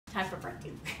Time for part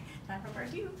two. Time for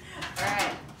part two. All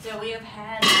right, so we have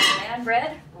had naan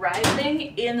bread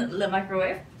rising in the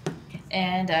microwave,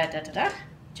 and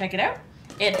check it out.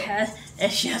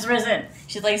 She has risen.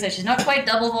 She's, like I said, she's not quite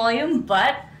double volume,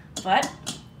 but, oh,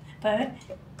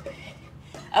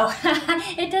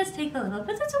 it does take a little,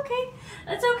 but that's okay.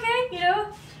 That's okay, you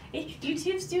know.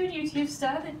 YouTube's doing YouTube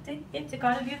stuff. It's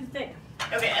gotta do the thing.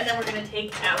 Okay, and then we're gonna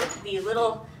take out the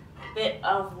little bit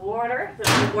of water that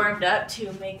we warmed up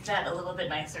to make that a little bit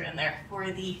nicer in there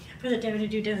for the dough to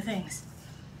do things.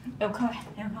 Okay.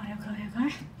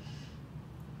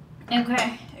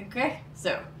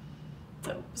 So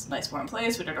it's a nice warm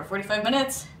place. We did our 45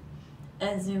 minutes.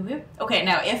 Okay,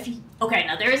 now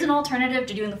now there is an alternative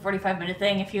to doing the 45-minute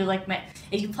thing. If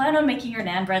you plan on making your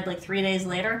naan bread like 3 days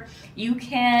later, you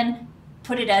can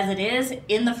put it as it is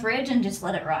in the fridge and just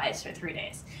let it rise for 3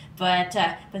 days. But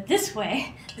this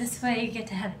way you get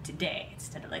to have it today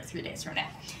instead of like 3 days from now.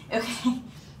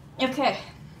 Okay.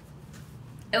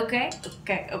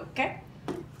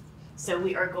 So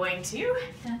we are going to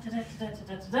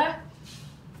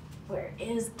where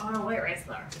is our white rice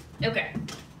flour? Okay.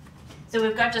 So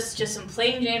we've got just some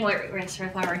plain Jane white rice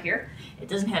flour here. It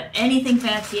doesn't have anything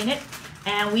fancy in it.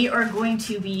 And we are going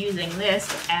to be using this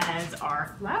as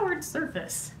our floured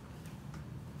surface.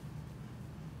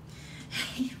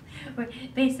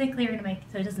 Basically, we're gonna make it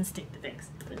so it doesn't stick to things.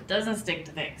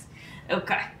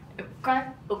 Okay.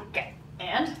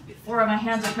 And before my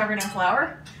hands are covered in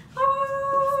flour,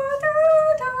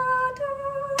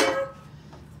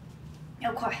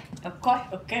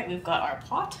 okay, we've got our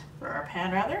pot, or our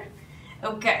pan rather.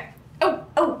 Okay.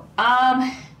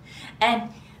 And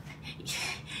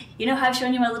you know how I've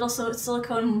shown you my little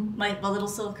silicone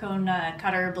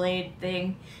cutter blade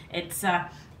thing? It's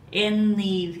in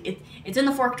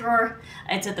the fork drawer.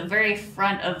 It's at the very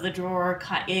front of the drawer.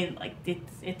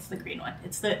 It's the green one.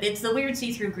 It's the weird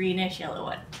see-through greenish yellow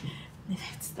one.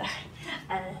 It's the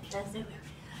that's it.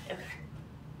 Okay.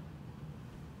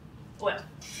 Well,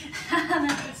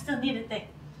 we still need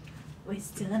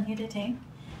a thing.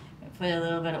 Put a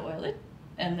little bit of oil in,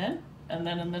 and then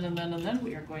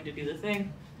we are going to do the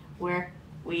thing where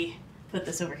we put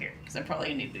this over here, because I'm probably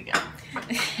gonna need it again.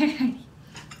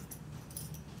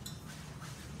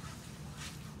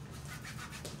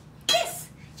 Yes!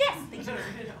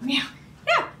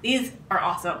 Yeah, these are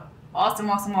awesome.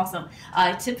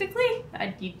 Typically,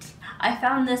 I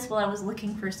found this while I was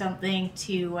looking for something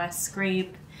to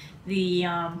scrape the,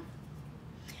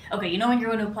 okay, you know when you're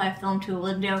going to apply a film to a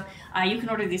window, you can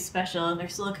order these special, and they're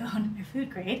silicone, they're food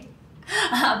grade,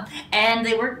 and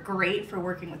they work great for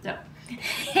working with dough.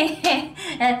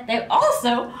 And they're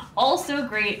also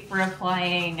great for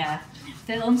applying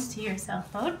films to your cell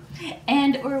phone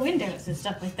or windows and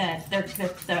stuff like that. They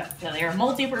are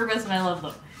multi-purpose, and I love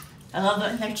them.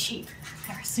 And they're cheap.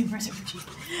 They're super cheap.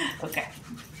 Okay.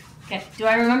 Do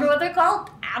I remember what they're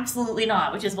called? Absolutely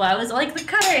not, which is why I was like,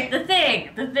 the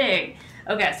thing.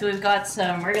 Okay, so we've got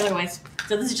some regular rice.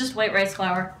 So this is just white rice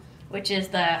flour, which is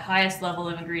the highest level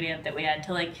of ingredient that we add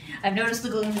to, like, I've noticed the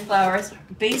gluten-free flours,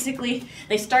 basically,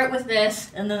 they start with this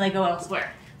and then they go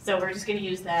elsewhere. So we're just gonna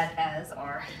use that as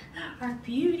our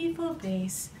beautiful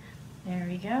base. There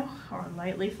we go, our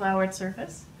lightly floured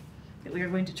surface that we are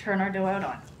going to turn our dough out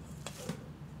on.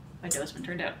 My dough's been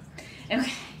turned out.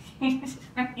 Okay.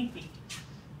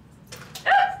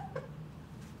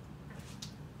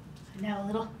 Now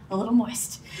a little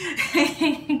moist.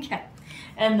 Okay.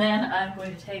 And then I'm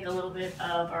going to take a little bit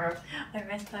of our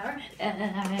rice flour, and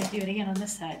then I'm going to do it again on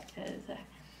this side, because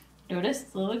notice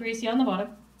it's a little greasy on the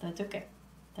bottom. That's okay.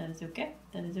 That's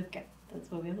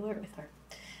what we have to work with. There.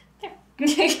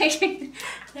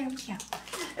 There we go.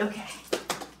 Okay.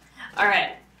 All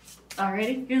right.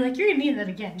 Already? You're like, you're gonna need that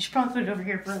again. You should probably put it over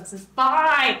here for us.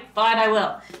 Fine, I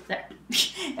will. There.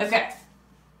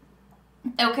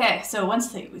 Okay, so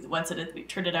once we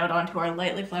turned it out onto our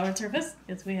lightly floured surface,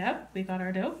 as we got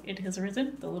our dough. It has risen.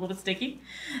 It's a little bit sticky.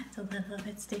 We're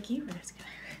just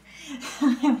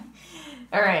gonna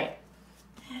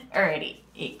Alrighty.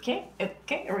 Okay.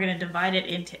 We're gonna divide it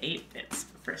into 8 bits.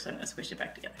 First, I'm gonna squish it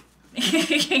back together.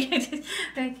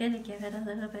 We're gonna give it a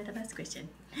little bit of a squishing.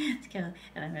 And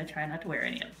I'm gonna try not to wear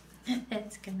any of them.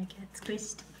 It's gonna get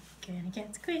squished.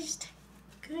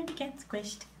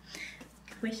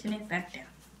 Squishing it back down.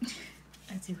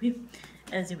 As you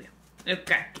will.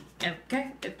 Okay.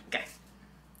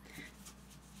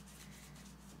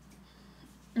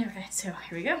 Alright, so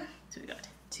here we go. So we got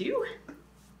 2,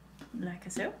 like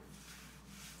so.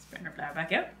 Spread our flour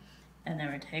back out. And then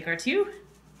we're gonna take our 2,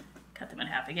 cut them in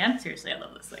half again. Seriously, I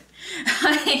love this thing.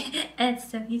 It's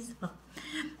so useful.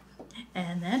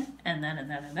 And then.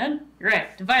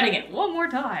 Right, dividing it one more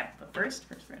time. But first,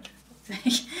 we're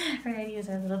gonna use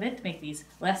a little bit to make these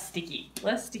less sticky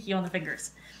on the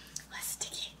fingers. Less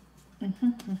sticky.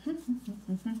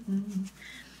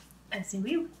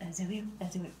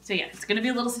 So yeah, it's gonna be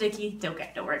a little sticky. It's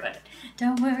okay, don't worry about it.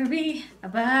 Don't worry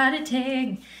about a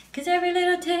thing, 'cause every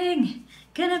little thing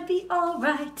gonna be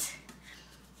alright.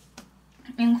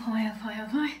 And quiet.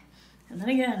 And then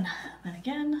again, and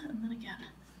again. And then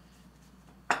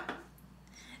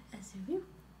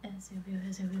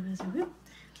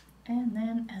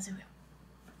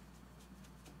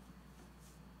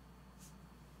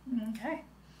Okay.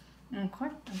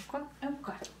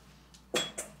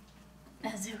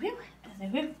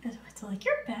 It's like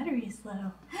your battery is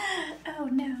low. Oh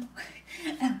no,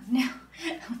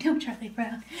 Charlie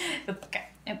Brown. Okay,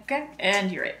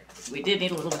 and you're right. We did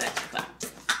need a little bit extra flour.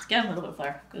 Again, a little bit of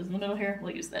flour goes in the middle here.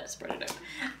 We'll use that to spread it out.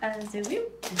 And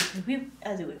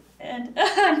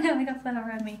oh no, I got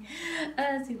flour on me.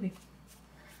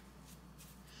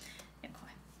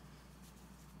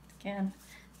 Again.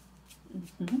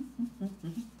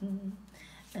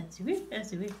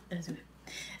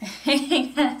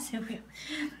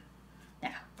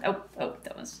 Now, oh,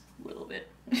 that was a little bit.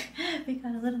 We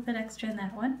got a little bit extra in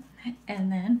that one,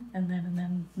 and then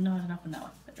not enough in that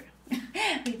one. There we go.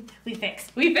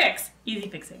 We fix. Easy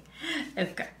fixing.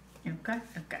 Okay.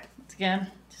 Once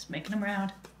again, just making them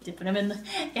round, dipping them in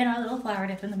our little flour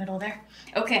dip in the middle there.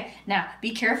 Okay, now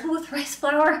be careful with rice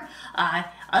flour.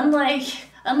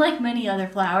 Unlike many other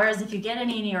flours, if you get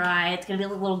any in your eye, it's gonna be a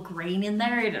little grain in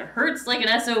there and it hurts like an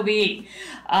SOB.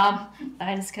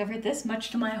 I discovered this,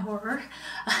 much to my horror,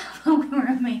 when we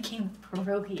were making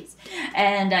pierogies.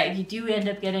 And if you do end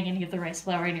up getting any of the rice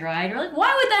flour in your eye, you're like,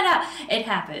 why would that happen? It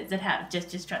happens.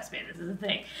 Just trust me, this is a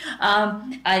thing.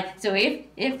 So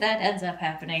if that ends up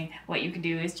happening, what you can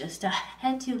do is just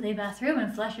head to the bathroom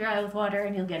and flush your eye with water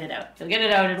and you'll get it out.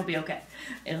 It'll be okay.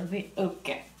 It'll be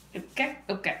okay.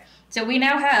 Okay. So we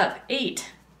now have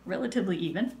 8 relatively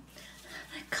even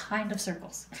kind of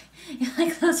circles.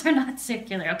 Like those are not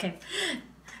circular. Okay.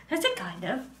 That's it kind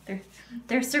of.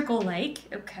 They're circle-like.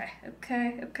 Okay.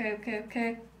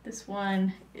 This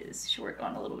one is short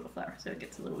on a little bit of flour, so it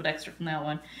gets a little bit extra from that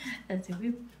one.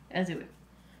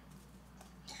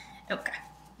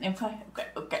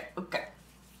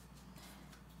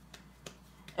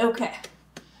 Okay.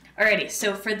 Alrighty,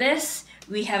 so for this,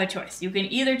 we have a choice. You can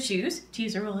either choose to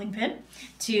use a rolling pin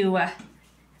to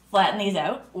flatten these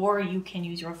out, or you can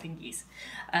use your fingies.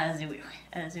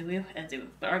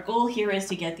 But our goal here is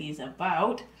to get these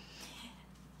about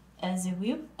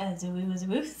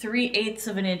 3/8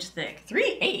 of an inch thick.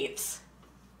 3/8?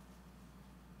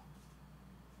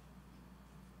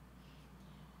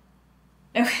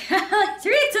 Okay,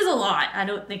 3/8 is a lot. I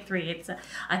don't think 3/8.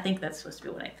 I think that's supposed to be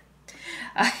 1/8.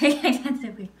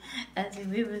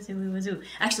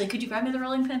 Actually, could you grab me the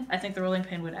rolling pin? I think the rolling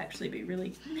pin would actually be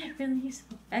really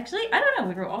useful. Actually, I don't know.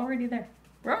 We were already there.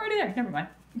 Never mind.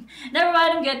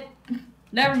 I'm good.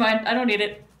 Never mind. I don't need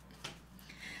it.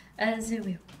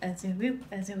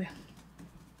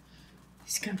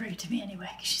 She's gonna bring it to me anyway,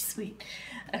 'cause she's sweet.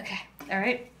 Okay. All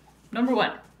right. Number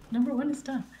one is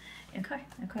done. Okay.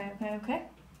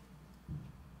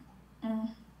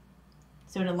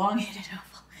 So an elongated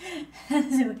oval.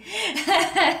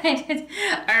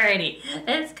 Alrighty,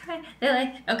 it's kind of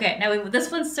like, okay, now this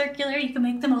one's circular. You can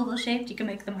make them oval shaped, you can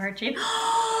make them heart shaped.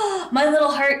 My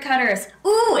little heart cutters.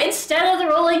 Ooh, instead of the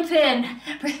rolling pin,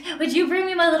 would you bring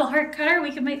me my little heart cutter?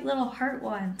 We could make little heart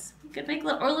ones. We could make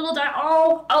little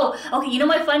okay, you know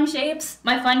my fun shapes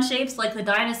like the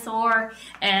dinosaur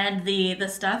and the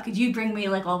stuff. Could you bring me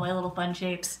like all my little fun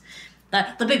shapes?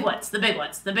 The big ones that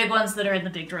are in the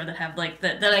big drawer that have like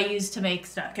that I use to make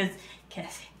stuff. Cause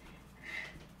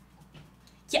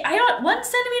yeah, 1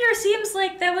 centimeter seems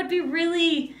like that would be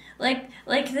really like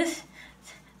this.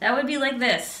 That would be like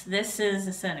this. This is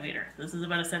a centimeter. This is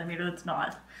about a centimeter. It's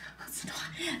not.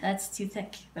 That's too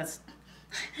thick. That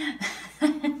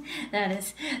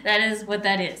is what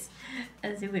that is.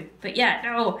 But yeah,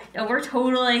 no, we're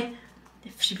totally.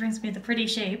 If she brings me the pretty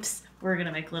shapes, we're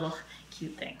gonna make little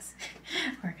cute things.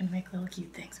 Or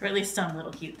at least some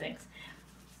little cute things.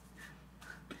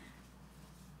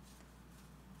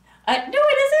 No,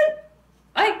 it isn't.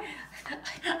 I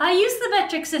use the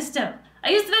metric system.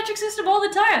 All the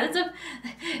time.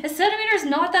 A centimeter is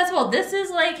not that small. This is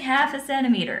like half a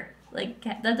centimeter. Like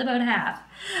that's about half.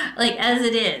 Like as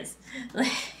it is.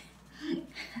 Like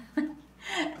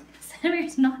centimeter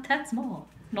is not that small.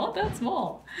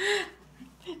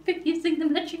 Been using the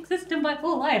metric system my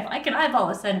whole life. I can eyeball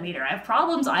a centimeter. I have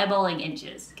problems eyeballing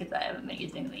inches because I haven't been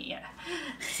using the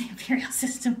imperial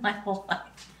system my whole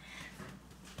life.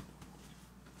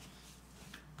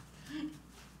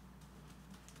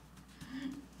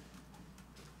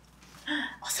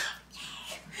 Also,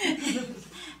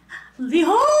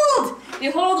 behold!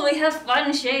 Behold, we have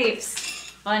fun shapes.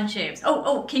 Fun shapes.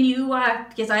 Oh, can you,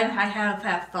 because I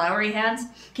have flowery hands,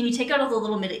 can you take out all the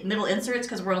little middle inserts?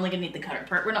 Because we're only going to need the cutter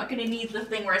part. We're not going to need the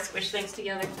thing where I squish things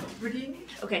together.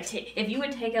 Okay, if you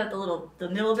would take out the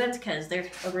middle bits, because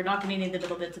we're not going to need the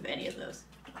middle bits of any of those.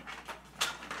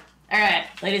 Alright,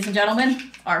 ladies and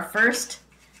gentlemen, our first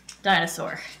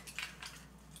dinosaur.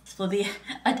 This will be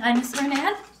a dinosaur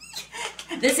Nan.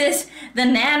 This is the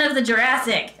Nan of the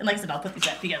Jurassic. And like I said, I'll put these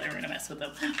back together. We're going to mess with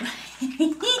them.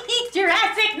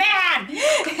 Jurassic Nan!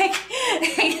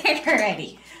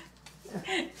 Alrighty.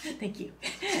 Thank you.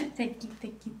 Thank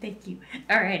you.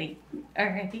 Alrighty.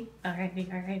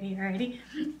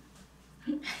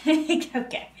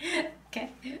 Okay.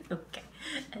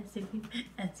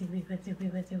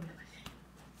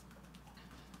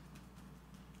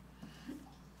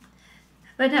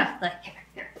 But no, like,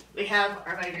 here. We have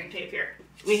our measuring tape here.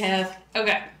 We have,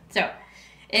 okay, so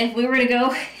if we were to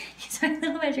go, use our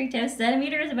little measuring tape,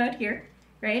 centimeter is about here,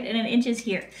 right? And an inch is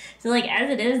here. So like as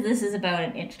it is, this is about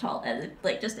an inch tall,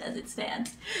 just as it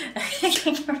stands. Like,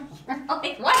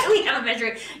 why do we have a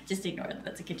measuring? Just ignore that,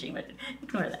 that's a kitchen measure.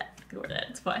 Ignore that,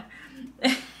 it's fine.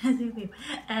 Oh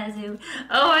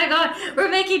my god, we're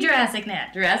making Jurassic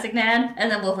Nan, and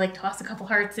then we'll like toss a couple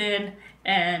hearts in,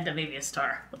 and maybe a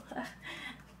star.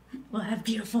 We'll have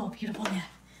beautiful Nan.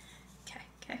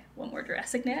 Okay. One more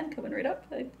Jurassic Nan coming right up.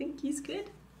 I think he's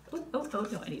good. Oh, no,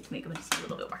 I need to make him just a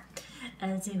little bit more.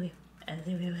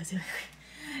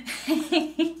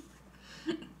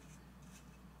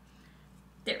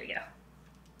 There we go.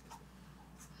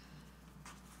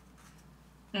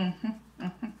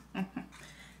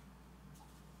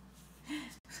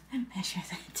 Measure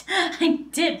that. I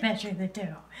did measure the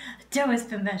dough. The dough has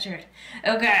been measured.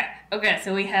 Okay,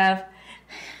 so we have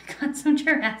got some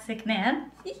Jurassic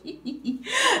Nan.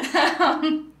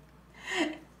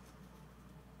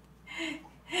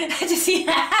 Just see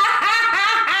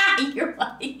you're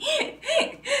funny.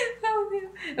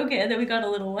 Okay, and then we got a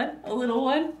little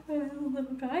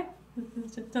guy.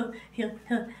 He'll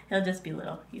just be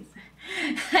little. Here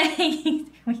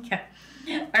we go.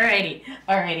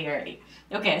 Alrighty.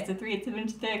 Okay, so 3/8 of an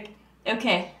inch thick.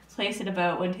 Okay, place it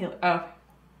about 1 tail. Oh.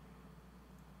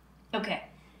 Okay.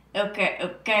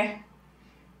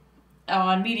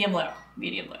 On medium low.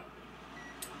 Okay,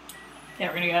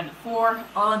 we're gonna go down to 4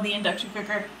 on the induction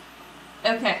cooker.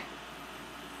 Okay,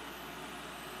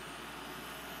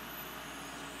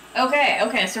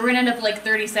 so we're gonna end up like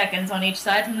 30 seconds on each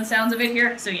side from the sounds of it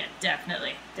here. So yeah,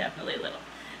 definitely little.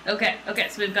 Okay,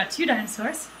 so we've got 2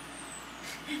 dinosaurs.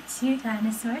 2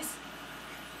 dinosaurs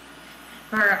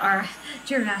for our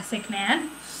Jurassic Nan.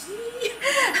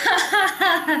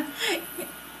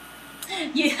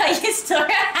 You still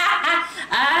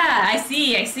I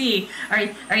see.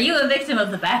 Are you a victim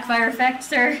of the backfire effect,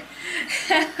 sir?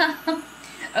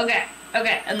 Okay,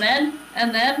 and then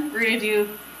we're gonna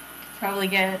do probably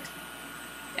get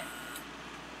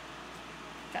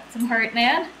got some heart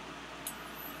Nan.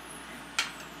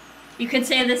 You could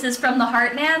say this is from the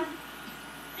heart Nan.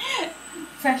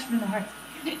 Fresh from the heart.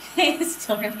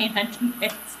 Still remain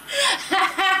unconvinced.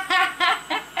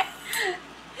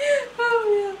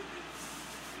 Oh,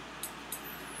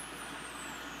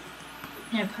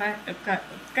 yeah. Okay.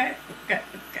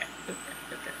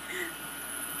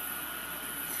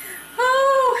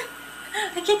 Oh,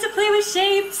 I get to play with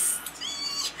shapes.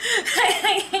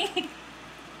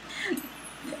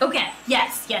 Okay,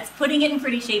 yes. Putting it in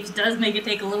pretty shapes does make it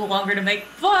take a little longer to make,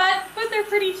 but they're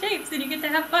pretty shapes and you get to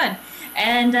have fun.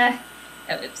 And, oh,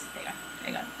 oops,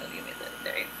 hang on.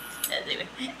 There you go.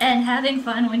 And having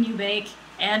fun when you bake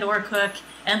and or cook,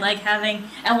 and like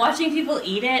and watching people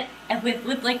eat it and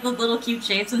with like the little cute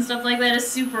shapes and stuff like that is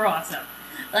super awesome.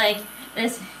 Like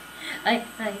this, like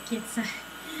it's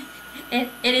it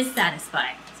is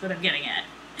satisfying. That's what I'm getting at.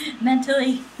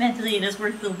 Mentally, it is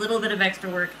worth the little bit of extra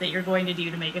work that you're going to do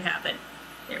to make it happen.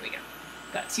 There we go.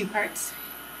 Got 2 parts.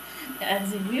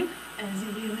 As a woo.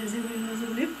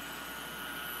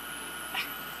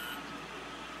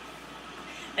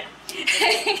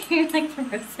 You're like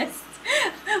ferocious.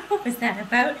 What was that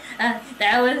about?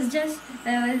 That was just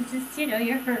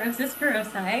your ferocious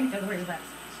ferocide. Don't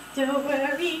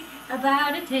worry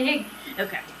about a thing.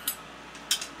 Okay.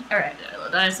 Alright,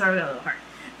 dinosaur with a little heart.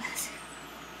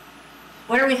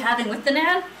 What are we having with the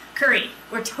Nan? Curry.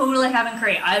 We're totally having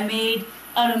curry. I made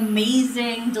an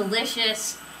amazing,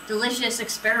 delicious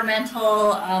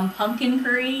experimental pumpkin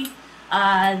curry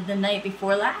the night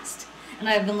before last, and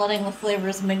I've been letting the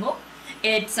flavors mingle.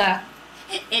 It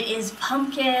is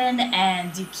pumpkin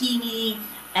and zucchini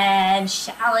and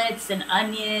shallots and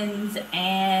onions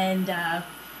and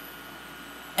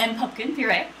pumpkin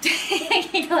puree.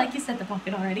 Like you said, the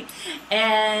pumpkin already.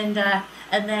 And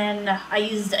then I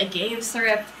used agave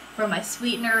syrup for my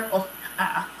sweetener. Well,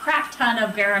 a crap ton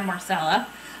of garam marsala.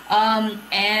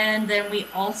 And then we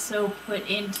also put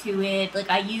into it, like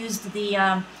I used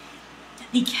the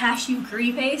cashew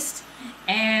curry paste,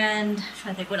 and I'm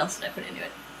trying to think what else did I put into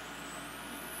it.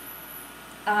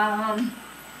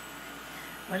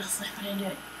 What else did I put into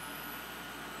it?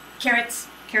 Carrots.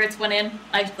 Carrots went in.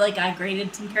 I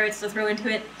grated some carrots to throw into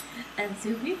it. And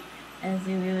zubi. Okay.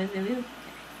 Here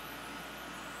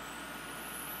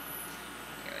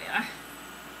we are.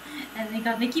 And they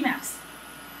got Mickey Mouse.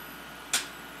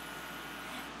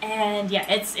 And yeah,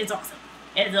 it's awesome.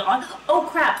 Oh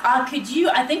crap! Could you?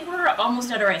 I think we're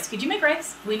almost out of rice. Could you make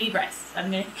rice? We need rice.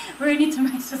 We're gonna need some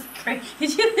rice with the rice.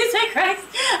 Could you please make rice?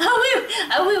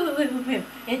 Wait.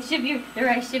 It should be, the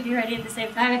rice should be ready at the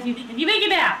same time if you make it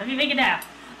now. If you make it now.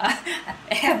 I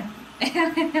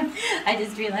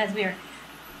just realized we were.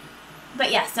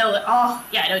 But yeah, so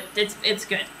yeah, no, it's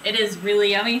good. It is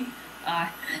really yummy.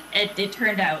 It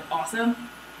turned out awesome.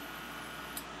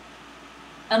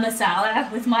 A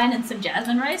masala with mine and some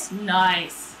jasmine rice.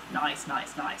 Nice.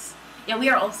 Yeah, we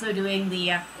are also doing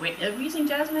the, wait, are we using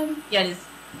jasmine? Yeah, it is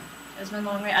jasmine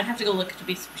long rice. I'd have to go look to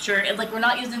be sure. Like, we're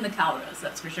not using the cow rose,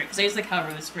 that's for sure. Because I use the cow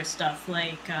rose for stuff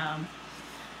like,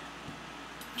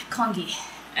 congee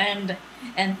and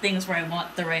things where I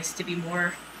want the rice to be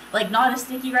more, like, not a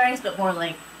sticky rice, but more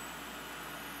like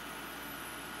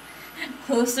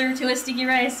closer to a sticky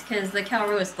rice, because the cow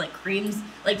roast like creams,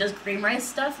 like does cream rice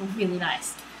stuff really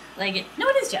nice. Like it. No,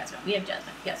 it is jasmine. We have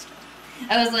jasmine. Yes, jasmine.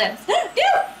 I was like,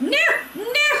 no.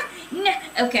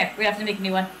 Okay, we have to make a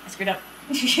new one. I screwed up.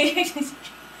 That's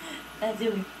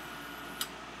it.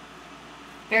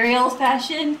 Very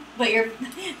old-fashioned, but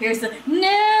here's the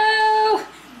no.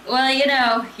 Well, you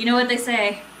know what they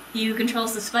say. He who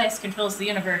controls the spice controls the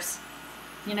universe.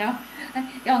 You know?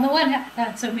 On the one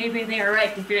hand, so maybe they are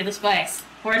right to fear the spice,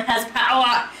 for it has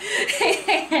power!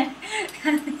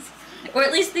 Or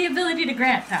at least the ability to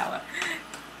grant power.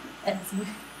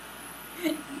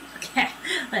 Okay,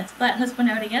 let's flatten this one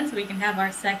out again so we can have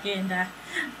our second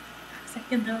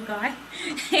little guy.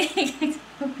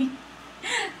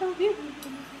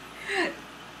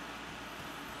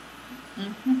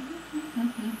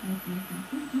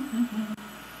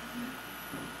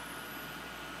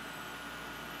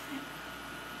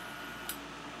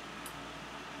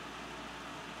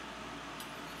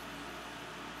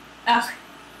 Oh,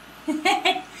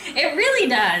 it really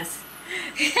does.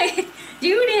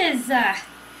 Dude is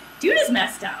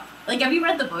messed up. Like, have you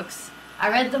read the books? I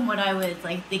read them when I was,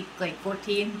 like,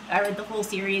 14. I read the whole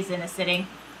series in a sitting.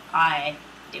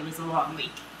 It was a long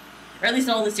week. Or at least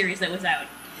all the series that was out.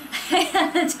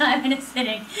 At the time in a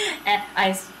sitting. And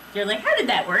you're like, how did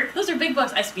that work? Those are big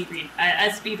books. I speed read.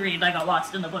 I got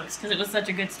lost in the books because it was such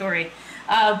a good story.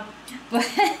 But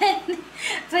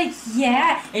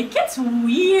yeah, it gets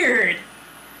weird.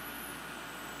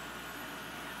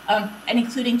 And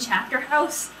including Chapter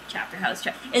House.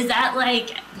 Is that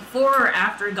like before or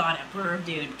after God Emperor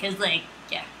Dude? Because like,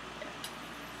 yeah.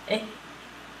 Yeah.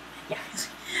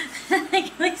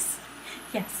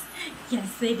 Yes,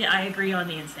 they did. I agree on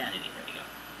the insanity. There we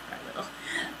go.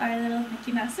 Our little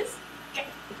Mickey Mouses. Okay.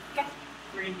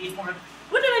 We're gonna need more.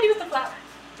 What did I do with the flower?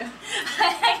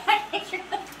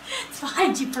 It's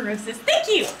fine, Juperosis. Thank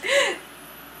you!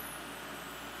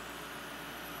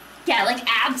 Yeah, like,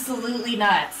 absolutely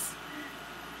nuts.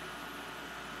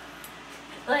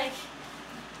 Like,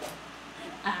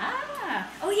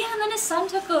 oh yeah, and then his son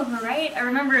took over, right? I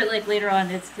remember, like, later on,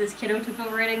 this kiddo took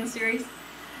over writing the series.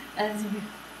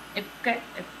 Okay.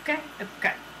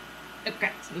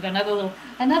 So we got another little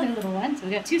one. So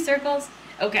we got 2 circles.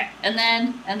 Okay, and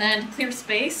then clear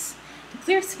space. To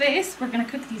clear space, we're gonna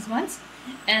cook these ones,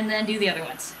 and then do the other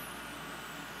ones.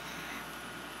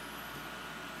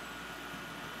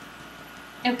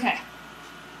 Okay.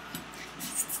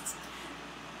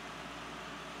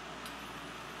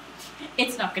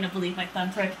 It's not gonna believe my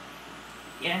thumb trick.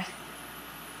 Yeah.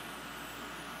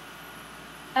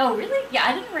 Oh, really? Yeah,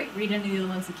 I didn't read any of the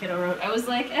ones the kiddo wrote. I was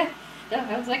like, no,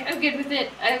 I was like, I'm good with it.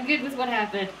 I'm good with what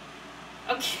happened.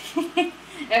 Okay.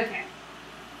 Okay.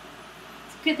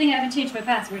 It's a good thing I haven't changed my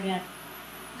password yet.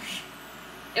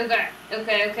 Okay.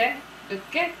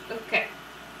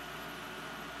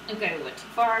 Okay, we went too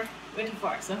far. We went too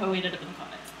far. Somehow we ended up in the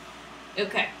comments.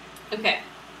 Okay. Okay.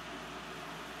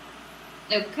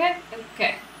 Okay.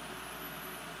 Okay.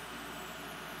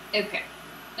 Okay.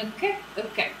 Okay.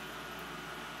 Okay.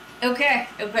 Okay.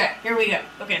 Okay. Here we go.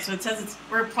 Okay, so it says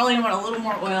we're probably gonna want a little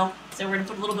more oil, so we're gonna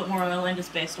put a little bit more oil in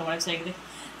just based on what I'm saying.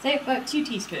 Say about 2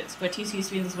 teaspoons, but 2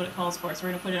 teaspoons is what it calls for, so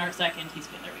we're gonna put in our second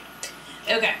teaspoon. There we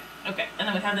go. Okay. Okay. And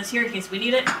then we have this here in case we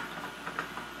need it.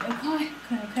 Okay.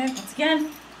 Okay. Okay. Once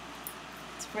again,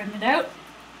 spreading it out.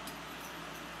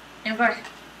 And we're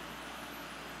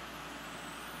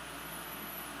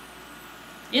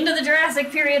into the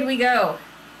Jurassic period we go.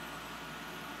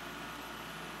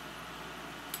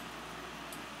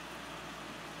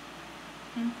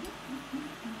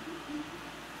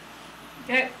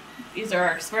 Okay, these are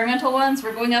our experimental ones.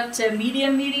 We're going up to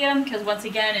medium, because once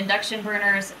again, induction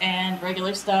burners and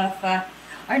regular stuff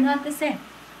are not the same.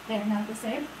 They're not the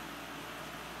same.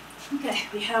 Okay,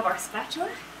 we have our spatula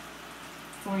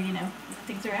for, you know, what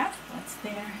things are at. What's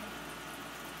there?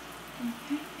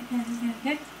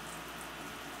 Okay.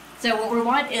 So what we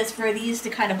want is for these to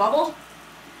kind of bubble.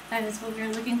 That is what we're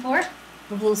looking for.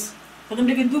 Bubbles. For them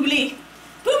to be boobly.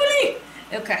 Boobly!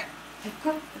 Okay.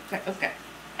 Okay.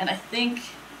 And I think,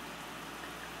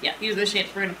 yeah, these are the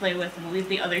shapes we're going to play with, and we'll leave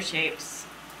the other shapes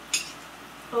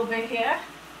over here.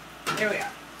 There we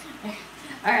are.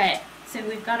 Alright, so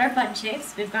we've got our bun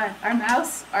shapes, we've got our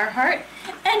mouse, our heart,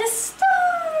 and a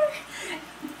star!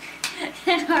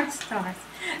 And our stars.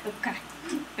 Okay.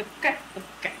 Okay.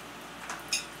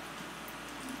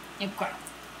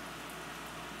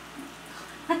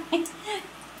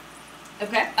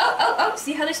 Okay. Oh,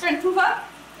 see how they're starting to poof up?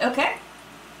 Okay.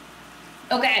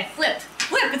 Okay, flip,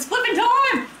 it's flipping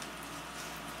time!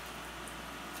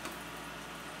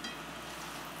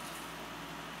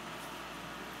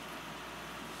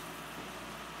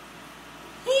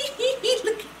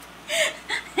 Look,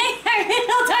 our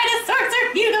little dinosaurs are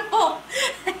beautiful!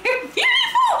 They're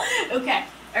beautiful! Okay,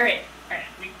 alright.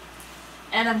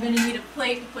 And I'm gonna need a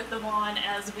plate to put them on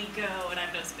as we go, and I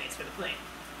have no space for the plate.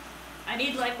 I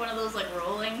need like one of those like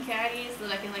rolling caddies that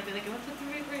I can like, I'm gonna put the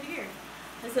right here.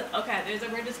 Okay,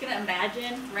 we're just gonna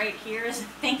imagine right here is a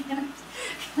thing. I'm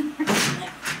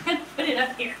gonna put it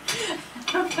up here.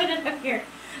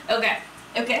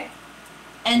 Okay.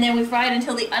 And then we fry it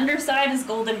until the underside is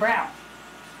golden brown.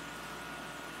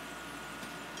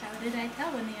 How did I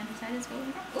tell when the underside is golden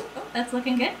brown? Oh, that's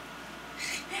looking good.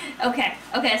 Okay,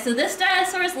 so this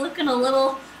dinosaur is looking a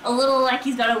little like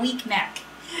he's got a weak neck.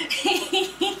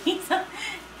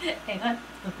 Hang on,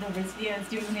 look over his view, let's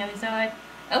do it on the other side.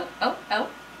 Oh.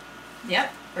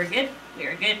 Yep, we're good.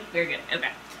 Okay.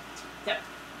 So,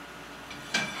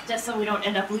 just so we don't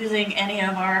end up losing any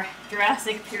of our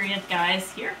Jurassic period guys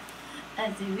here.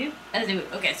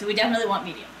 Okay, so we definitely want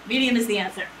medium. Medium is the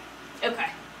answer. Okay.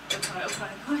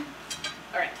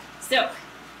 Alright, so,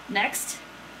 next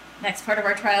part of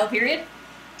our trial period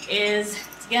is,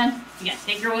 again,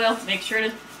 take your oil, make sure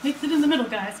to mix it in the middle,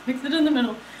 guys. Mix it in the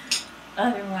middle.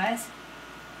 Otherwise...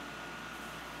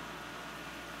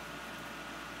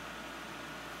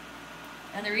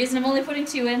 And the reason I'm only putting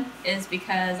 2 in is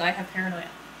because I have paranoia.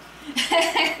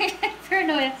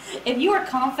 Paranoia. If you are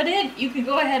confident, you can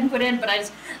go ahead and put in, but I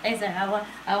said,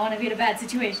 I want to be in a bad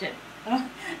situation. They're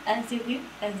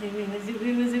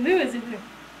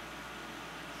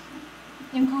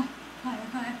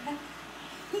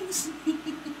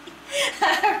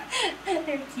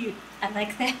cute. I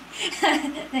like that.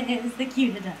 That is the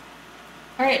cutest.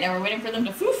 Alright, now we're waiting for them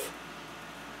to foof.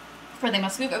 They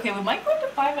must move. Okay, we might go up to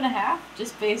 5.5,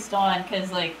 just based on, because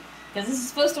this is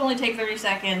supposed to only take 30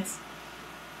 seconds.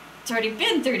 It's already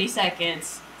been 30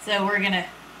 seconds, so we're going up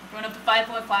to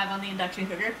 5.5 on the induction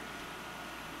cooker.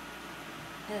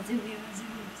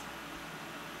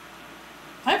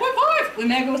 5.5! We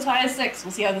may go as high as 6.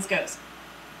 We'll see how this goes.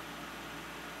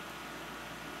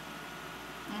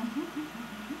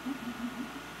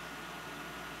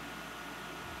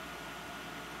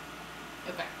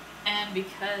 Okay. And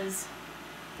because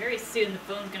very soon the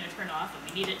phone's going to turn off and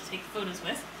we need it to take photos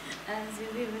with. There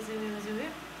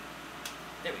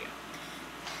we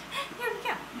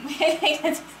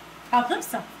go. Problem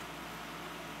solved.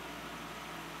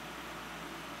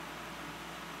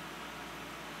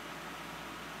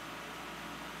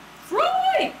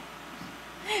 Right!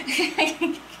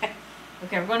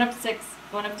 Okay, we're going up to 6.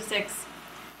 Going up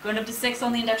to 6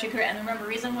 on the induction cooker. And remember, the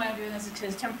reason why I'm doing this is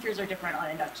because temperatures are different on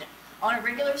induction. On a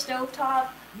regular stovetop,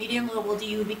 medium low will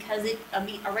do because a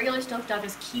regular stovetop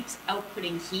just keeps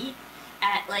outputting heat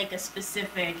at like a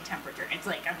specific temperature. It's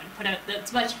like I'm going to put out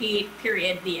this much heat,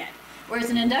 period, the end. Whereas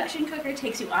an induction cooker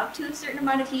takes you up to a certain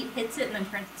amount of heat, hits it, and then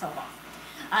turns itself off.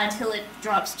 until it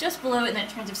drops just below it and then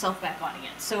it turns itself back on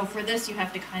again. So for this, you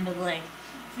have to kind of like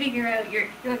figure out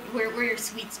where your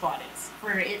sweet spot is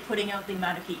for it putting out the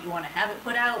amount of heat you want to have it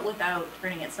put out without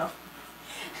turning itself.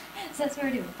 So that's what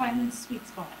we're doing, finding the sweet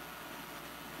spot.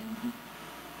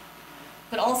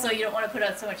 But also, you don't want to put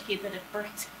out so much heat that it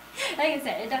burns. Like I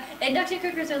said, induction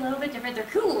cookers are a little bit different. They're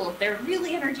cool. They're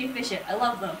really energy efficient. I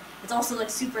love them. It's also like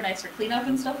super nice for cleanup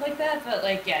and stuff like that. But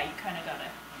like, yeah, you kind of gotta.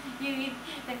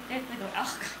 They're going.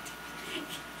 Oh god.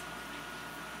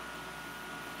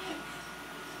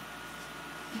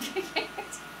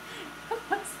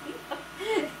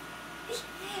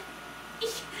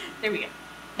 There we go.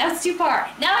 Now it's too far.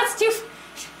 Now it's too.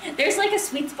 There's like a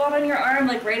sweet spot on your arm,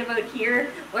 like right about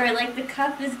here, where like the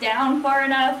cup is down far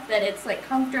enough that it's like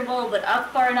comfortable, but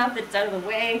up far enough that it's out of the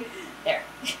way. There.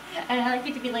 And I like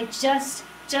it to be like just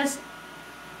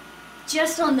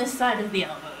on this side of the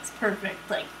elbow. It's perfect,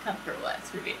 like comfortable-wise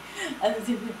for me.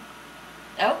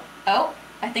 Oh,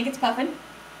 I think it's puffing.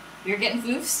 We're getting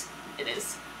foofs. It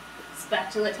is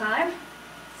spatula time.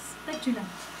 Spatula.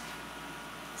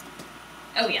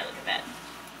 Oh yeah, look at that.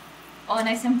 Oh,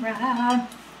 nice and brown.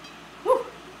 Whew.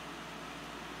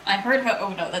 I heard how,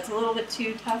 oh no, that's a little bit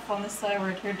too tough on this side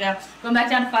where it turned down. Going back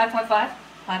down to 5.5,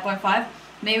 5.5.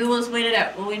 Maybe we'll just wait it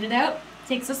out. We'll wait it out.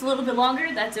 Takes us a little bit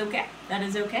longer, that's okay. That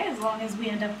is okay, as long as we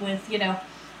end up with, you know,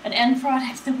 an end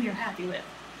product that we are happy with.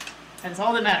 That is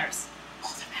all that matters. All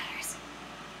that matters.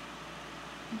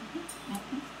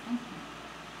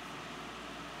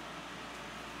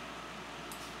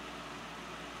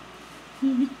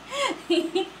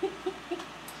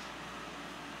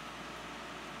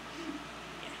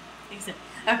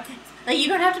 Like, you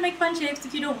don't have to make fun shapes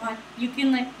if you don't want. You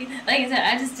can, like I said,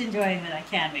 I just enjoy that I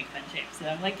can make fun shapes. So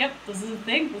I'm like, yep, this is the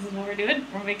thing. This is what we're doing.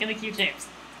 We're making the cute shapes.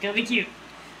 It's gonna be cute.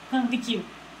 It's gonna be cute.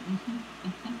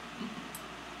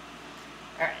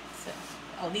 Alright, so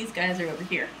all these guys are over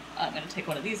here. I'm gonna take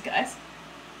one of these guys.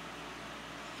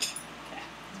 Okay,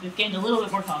 so we've gained a little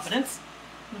bit more confidence.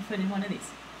 We'll put in one of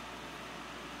these.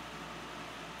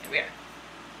 There we are.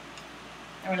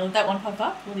 I'm gonna let that one pop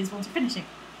up while these ones are finishing.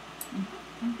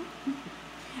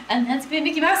 And that's gonna be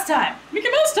Mickey Mouse time! Mickey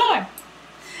Mouse time!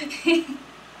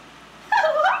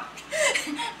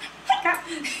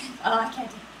 Oh, I can't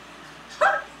do it.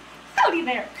 Howdy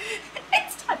there!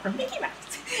 It's time for Mickey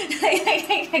Mouse!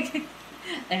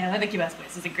 Yeah, my Mickey Mouse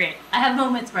voice isn't great. I have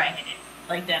moments where I hit it,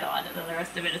 like dead on, and then the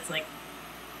rest of it, it's like...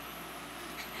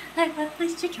 Well, at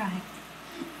least you tried.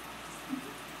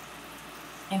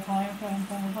 And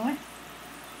boy.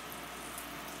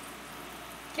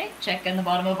 Okay, check in the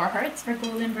bottom of our hearts for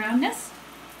golden brownness.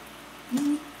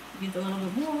 Need a little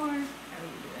bit more. How are you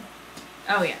doing?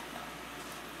 Oh yeah,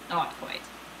 no. Not quite.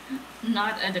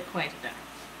 Not quite there.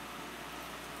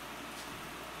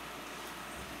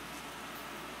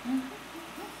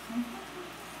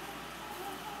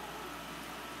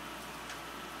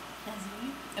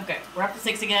 Okay, we're up to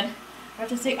 6 again. We're up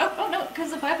to 6. Oh no,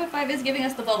 because the 5.5 is giving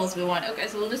us the bubbles we want. Okay,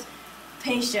 so we'll just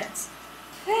patience.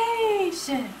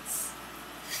 Patience.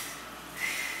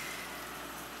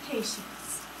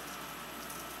 Patience.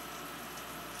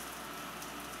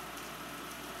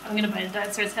 I'm gonna bite a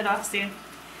dinosaur's head off soon.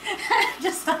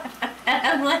 Just thought about that.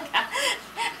 I'm like,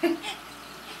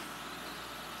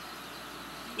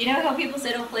 you know how people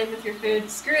say don't play with your food?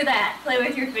 Screw that. Play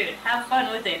with your food. Have fun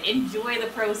with it. Enjoy the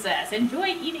process. Enjoy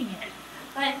eating it.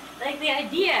 But like the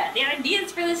idea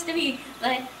is for this to be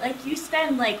like you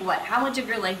spend like what? How much of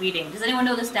your life eating? Does anyone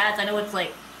know the stats? I know it's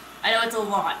a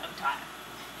lot of time.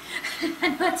 I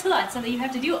know it's a lot, something you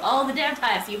have to do all the damn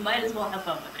time, so you might as well have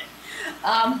fun with it.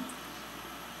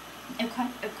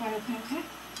 Okay.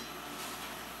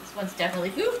 This one's definitely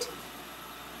foofed.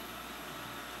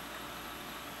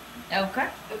 Okay.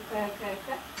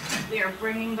 We are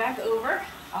bringing back over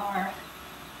our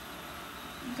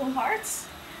eagle hearts.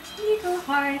 Eagle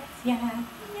hearts, yeah.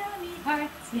 Yummy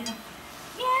hearts, yeah.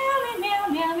 Meow, meow,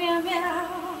 meow, meow,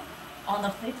 meow. On the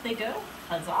plate they go.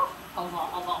 Huzzah, huzzah,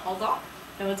 huzzah.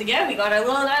 So once again, we got our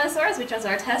little dinosaurs, which was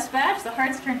our test batch. The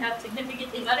hearts turned out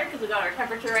significantly better because we got our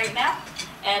temperature right now.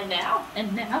 And now.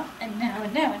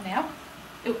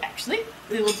 Oh, actually,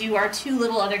 we will do our 2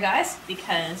 little other guys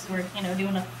because we're,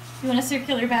 doing a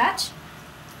circular batch.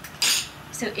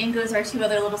 So in goes our 2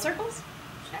 other little circles.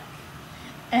 Check.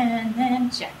 And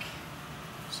then check.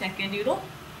 Check-a-doodle.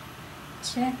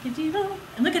 Check-a-doodle.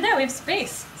 And look at that, we have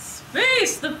space.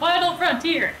 Space, the final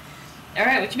frontier.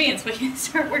 Alright, which means we can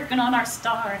start working on our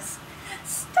stars.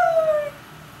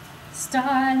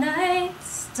 Starlight,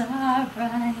 star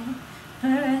bright,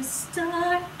 first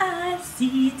star I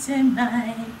see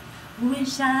tonight.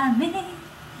 Wish I may,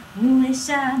 wish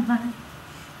I might,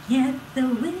 Get the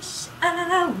wish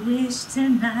I wish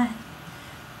tonight.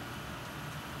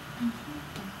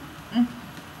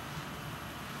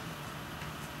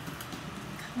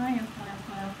 Climb.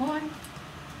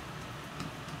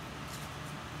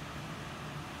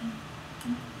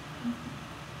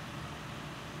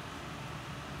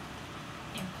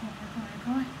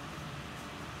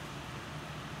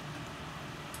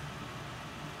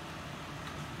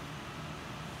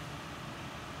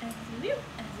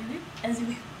 As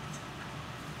we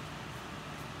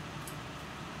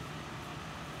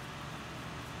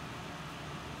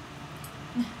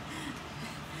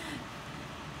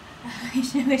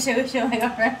wish my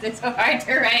girlfriends are so hard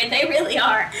to write. They really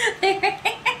are.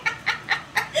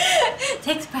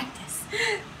 Takes practice.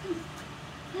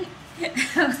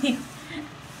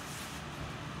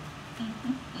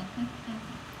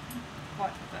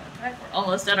 We're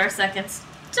almost at our second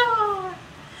star.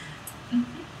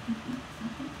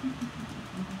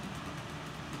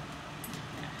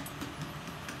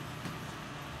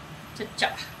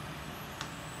 Cha-cha.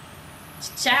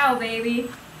 Ciao, baby.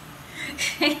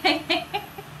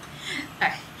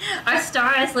 Our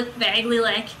stars look vaguely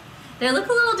like, they look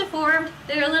a little deformed.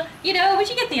 They're a little, you know, but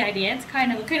you get the idea. It's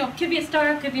kind of, could be a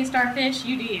star, could be a starfish.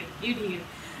 You do you. You do you.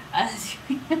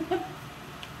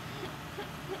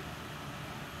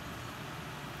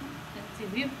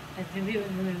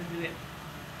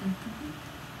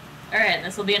 Alright,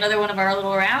 this will be another one of our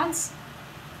little rounds.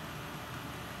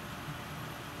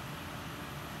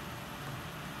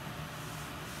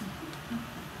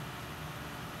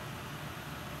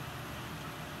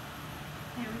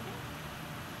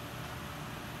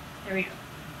 There we go.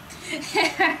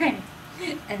 Alright.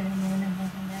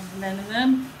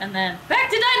 And then back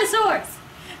to dinosaurs!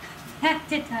 Back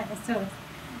to dinosaurs.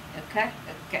 Okay.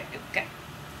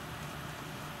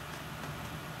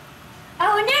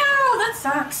 Oh no! That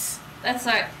sucks. That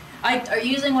sucks. Are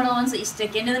you using one of the ones that you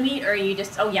stick into the meat, or are you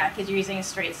just, oh yeah, because you're using a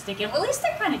straight stick in? Well, at least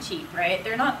they're kind of cheap, right?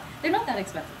 They're not that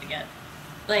expensive to get.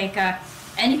 Like,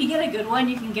 and if you get a good one,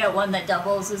 you can get one that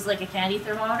doubles as like a candy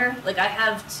thermometer. Like I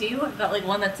have two. I've got like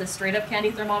one that's a straight up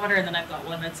candy thermometer, and then I've got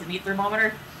one that's a meat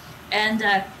thermometer. And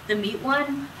the meat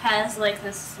one has like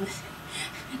this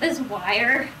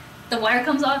wire. The wire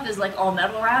comes off is like all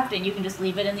metal wrapped, and you can just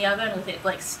leave it in the oven with it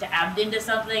like stabbed into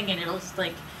something, and it'll just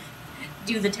like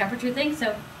do the temperature thing.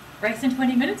 So rice in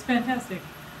 20 minutes, fantastic.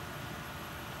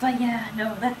 But yeah,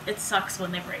 no, it sucks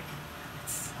when they break. It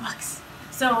sucks.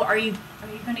 So are you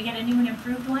gonna get a new and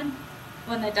improved one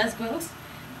that does both,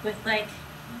 with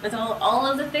all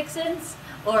of the fix-ins,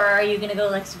 or are you gonna go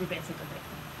like super basic with it?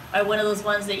 Or one of those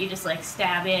ones that you just like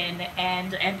stab in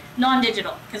and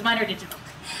non-digital, because mine are digital.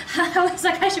 I was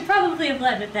like, I should probably have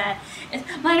led with that.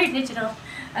 Mine are digital.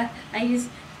 I use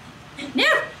no.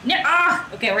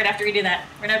 Okay, we're gonna have to redo that.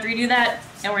 We're gonna have to redo that,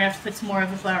 and we're gonna have to put some more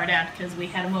of the flour down because we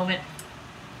had a moment.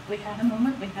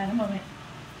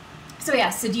 So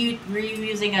yeah, so were you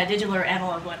using a digital or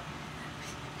analog one?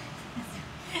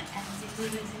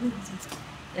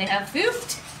 They have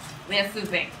foofed, we have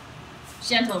foofing.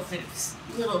 Gentle foofs,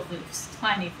 little foofs,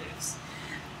 tiny foofs.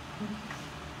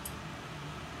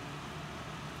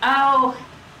 Oh.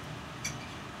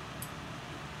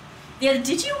 The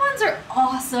digi ones are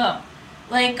awesome.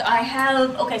 Like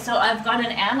so I've got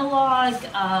an analog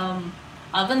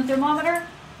oven thermometer.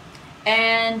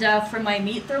 And for my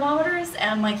meat thermometers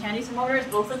and my candy thermometers,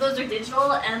 both of those are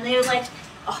digital, and they like,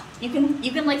 you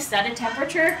can like set a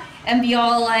temperature and be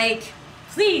all like,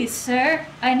 please sir,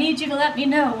 I need you to let me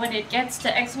know when it gets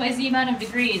to XYZ amount of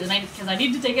degrees, and because I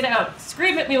need to take it out.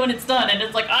 Scream at me when it's done, and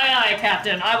it's like, aye aye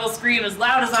captain, I will scream as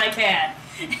loud as I can.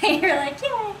 And you're like,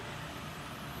 yay.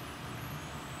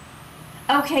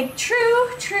 Okay,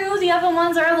 true, the oven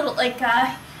ones are a little like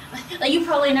you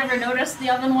probably never noticed the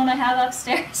oven one I have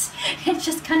upstairs. It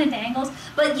just kind of dangles.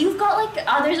 But you've got like,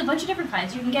 there's a bunch of different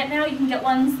kinds you can get now. You can get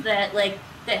ones that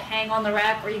hang on the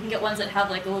rack, or you can get ones that have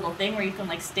like a little thing where you can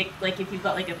like stick, like if you've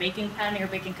got like a baking pan or you're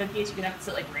baking cookies, you can have it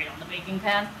sit like right on the baking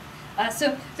pan.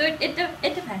 So it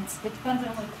depends. It depends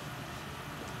on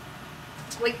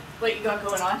what you got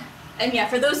going on. And yeah,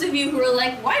 for those of you who are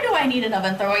like, why do I need an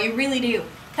oven thermometer? You really do.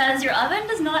 Because your oven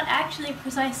is not actually a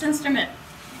precise instrument.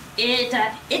 It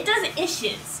does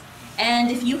issues, and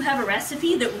if you have a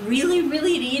recipe that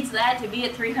really needs that to be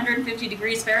at 350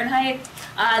 degrees Fahrenheit,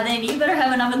 then you better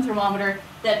have an oven thermometer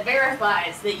that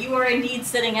verifies that you are indeed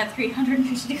sitting at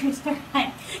 350 degrees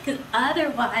Fahrenheit, because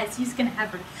otherwise you're gonna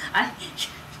have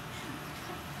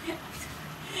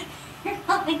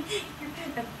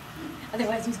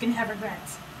otherwise you're gonna have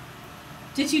regrets.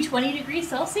 To 220 degrees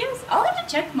Celsius? I'll have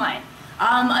to check mine.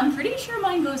 I'm pretty sure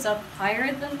mine goes up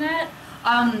higher than that.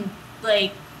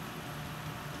 Like,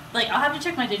 Like, I'll have to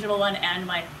check my digital one and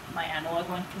my analog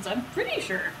one, because I'm pretty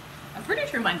sure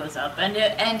mine goes up. And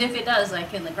if it does, I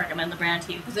can like recommend the brand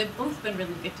to you, because they've both been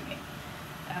really good to me.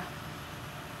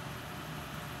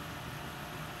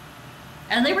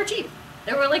 And they were cheap.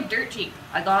 They were like dirt cheap.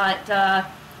 I got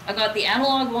the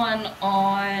analog one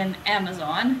on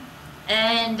Amazon,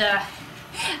 and I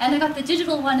got the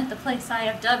digital one at the place I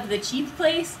have dubbed the cheap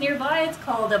place nearby. It's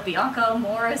called a Bianca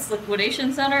Morris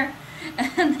Liquidation Center,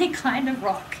 and they kind of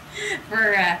rock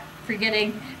for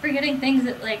getting things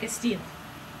at like a steal.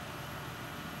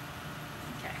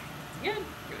 Okay, good.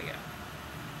 Here we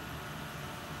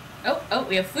go. Oh,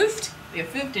 we have foofed.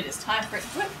 It is time for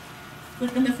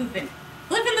flipping the foofin'.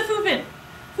 Flipping the foofin'.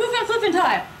 Flippin'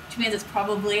 time. Which means it's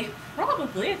probably,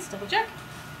 let's double check.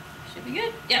 Should be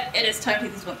good. Yep, it is time to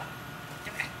get this one up.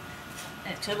 Okay.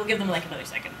 So we'll give them like another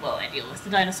second while I deal with the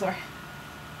dinosaur.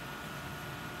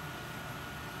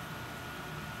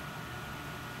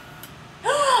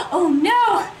 Oh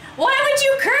no! Why would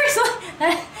you curse?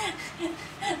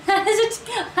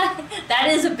 That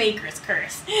is a baker's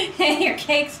curse. Your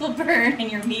cakes will burn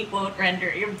and your meat won't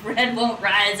render. Your bread won't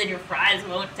rise and your fries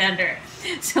won't tender.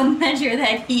 So measure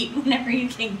that heat whenever you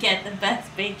can get the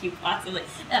best bake you possibly.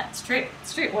 Yeah, it's true,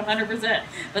 100%.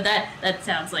 But that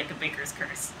sounds like a baker's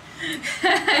curse.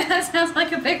 That sounds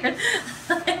like a baker's.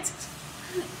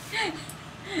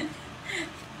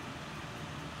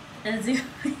 As you.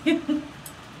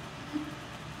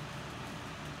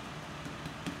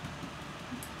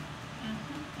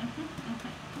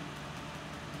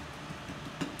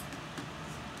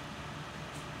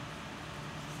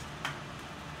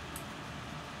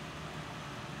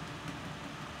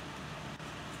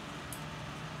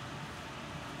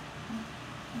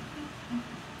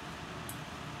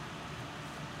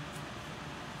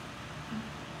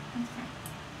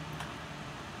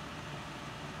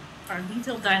 Our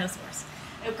little dinosaurs.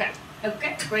 Okay,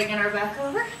 bringing our back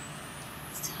over.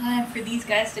 It's time for these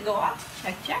guys to go off.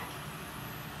 Check.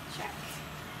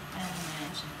 And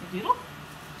check-a-doodle.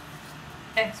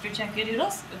 Extra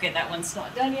check-a-doodles. Okay, that one's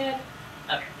not done yet.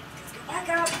 Okay, let's go back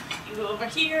out. You go over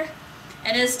here.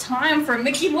 And it's time for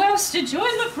Mickey Mouse to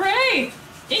join the fray.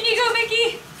 In you go,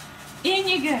 Mickey. In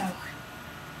you go.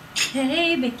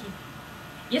 Hey, Mickey.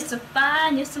 You're so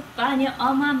fine, you're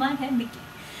on my mind, hey, Mickey.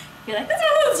 You're like, that's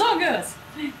how the song goes.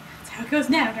 That's how it goes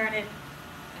now, darn it.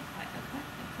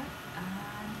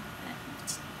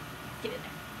 Get in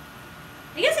there.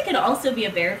 I guess it could also be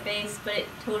a bear face, but it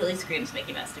totally screams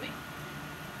Mickey Mouse to me.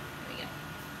 There we go.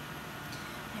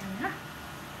 There we are.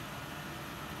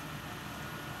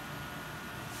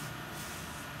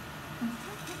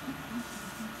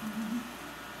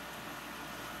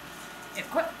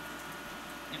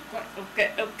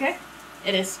 Okay.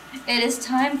 It is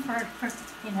time for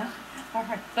you know,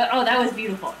 but oh, that was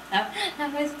beautiful. That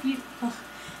was beautiful.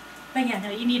 But yeah, no,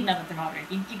 you need another thermometer.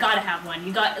 You gotta have one.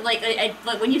 You got like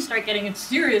when you start getting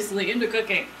seriously into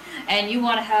cooking, and you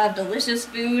want to have delicious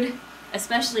food,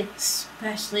 especially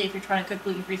if you're trying to cook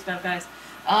gluten-free stuff, guys.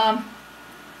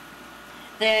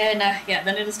 Then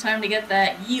it is time to get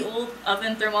that ye old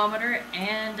oven thermometer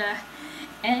and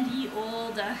ye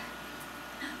old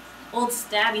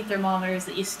stabby thermometers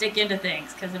that you stick into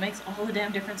things, because it makes all the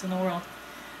damn difference in the world.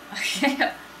 Okay.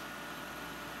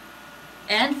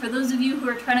 And for those of you who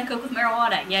are trying to cook with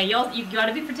marijuana, yeah, you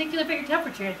gotta be particular about your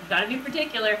temperatures. You gotta be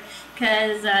particular,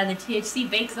 because the THC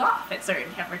bakes off at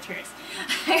certain temperatures.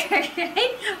 So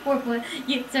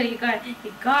you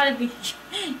gotta be,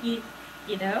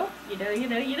 you know.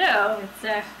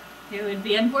 It would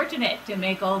be unfortunate to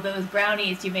make all those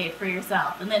brownies you made for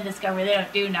yourself and then discover they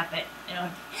don't do nothing. You're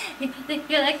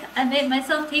like, I made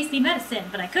myself tasty medicine,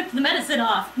 but I cooked the medicine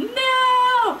off. No! Okay.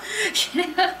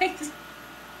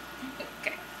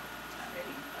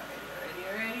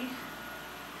 Alrighty.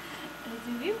 As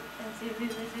you do. I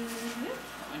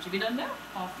want you to be done now.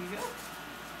 Off you go.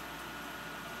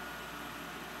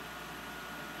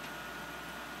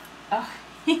 Oh.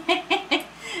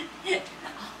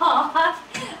 Aw.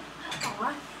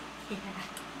 Yeah.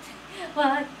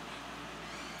 Well,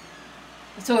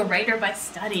 so a writer by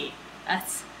study.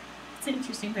 That's an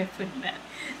interesting way of putting that.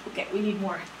 Okay, we need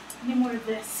more. We need more of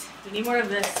this.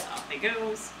 Off it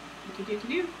goes.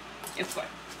 Do. It's fine.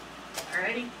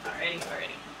 Alrighty.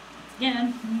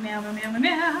 Again. Meow.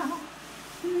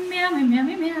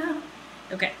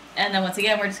 Okay, and then once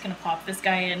again, we're just gonna pop this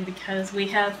guy in because we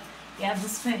have the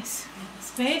space.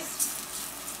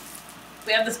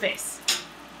 We have the space.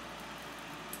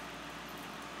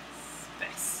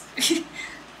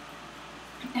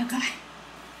 Okay.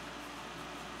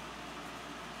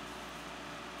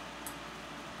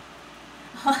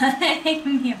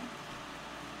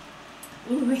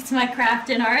 Ooh, it's my craft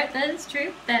and art. That is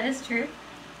true. That is true.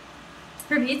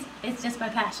 For me, it's just my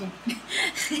passion.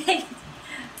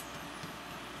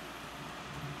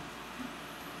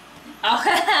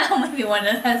 Oh, maybe one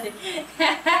of those.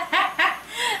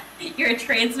 You're a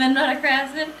tradesman, not a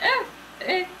craftsman. Oh.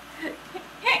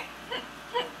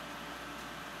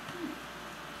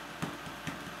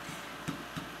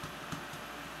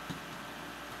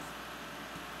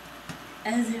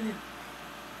 As in,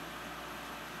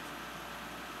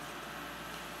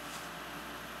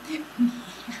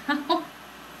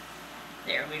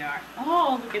 there we are.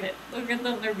 Oh, look at it. Look at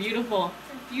them. They're beautiful.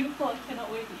 They're beautiful. I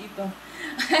cannot wait to eat them.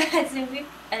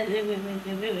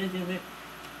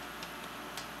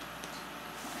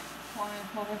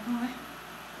 Why?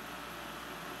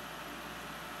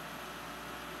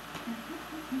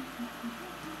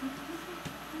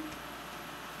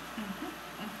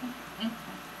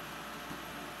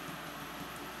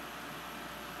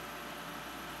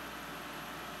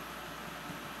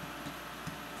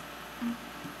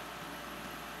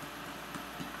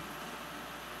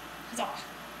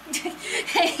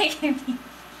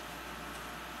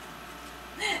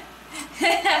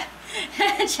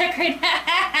 Check right now.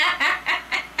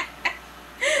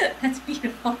 That's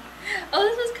beautiful. Oh,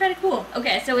 this was kind of cool.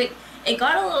 Okay, so it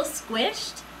got a little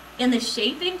squished in the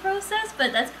shaping process,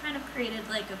 but that's kind of created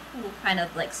like a cool kind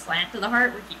of like slant to the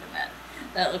heart. We're keeping that.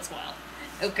 That looks wild.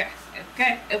 Okay.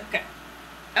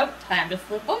 Oh, time to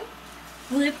flip them.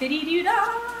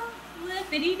 Flippity-doo-dah,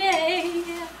 flippity-day.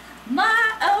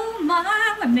 My, oh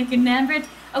my, I'm making man bread.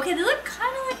 Okay, they look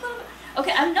kind of like little...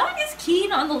 Okay, I'm not as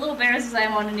keen on the little bears as I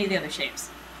am on any of the other shapes.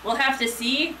 We'll have to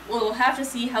see. We'll have to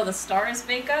see how the stars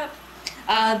bake up,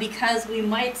 because we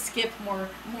might skip more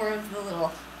of the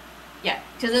little... Yeah,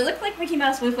 because they look like Mickey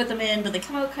Mouse. We put them in, but they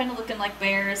come out kind of looking like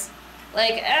bears.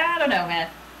 Like, I don't know, man.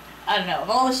 I don't know. Of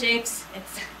all the shapes,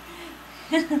 it's...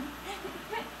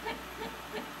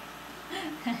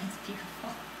 It's beautiful.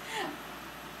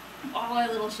 All our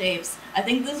little shapes. I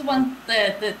think this one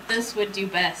that this would do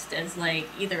best as like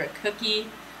either a cookie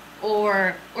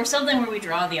or something where we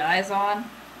draw the eyes on.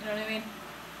 You know what I mean?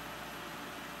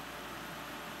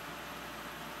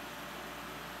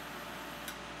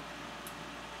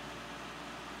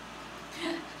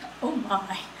 Oh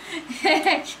my.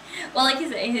 Well, like you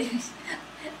say.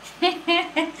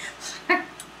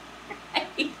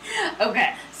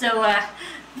 Okay, so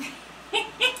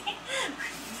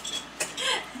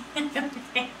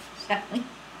shall we?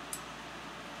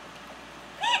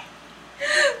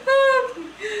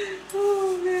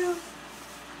 Oh no.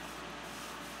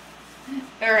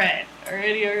 Alright,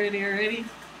 already.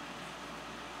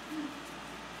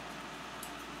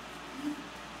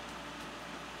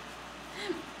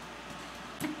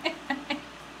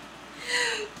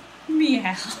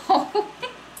 Meow.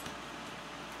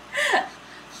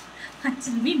 I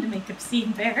didn't mean to make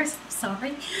obscene bears. I'm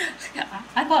sorry.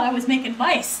 I thought I was making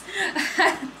mice.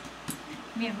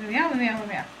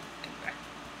 Meow.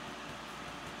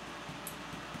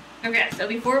 Okay, so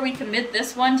before we commit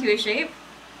this one to a shape,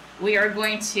 we are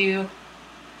going to, you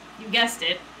guessed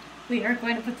it, we are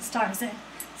going to put the stars in.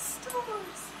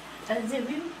 Stars!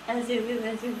 Azoo, azoo.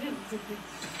 Okay,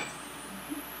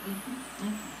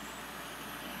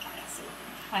 so we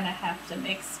kind of have to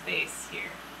make space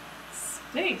here.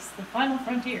 Space, the final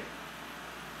frontier.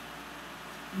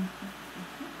 Okay.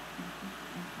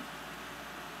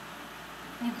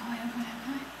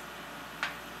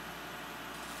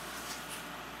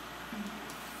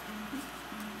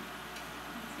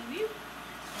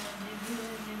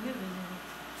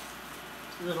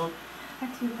 Our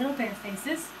two little bear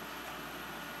faces.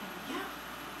 There we go.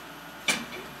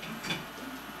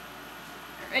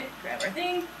 Alright, grab our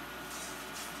thing.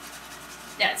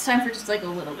 Yeah, it's time for just like a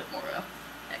little bit more of.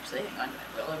 Actually, hang on, I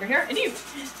will over here. And you.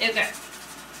 Okay.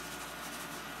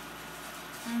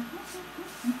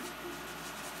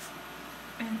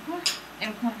 And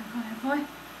boy.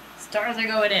 Stars are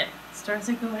going in. Stars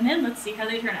are going in. Let's see how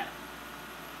they turn out.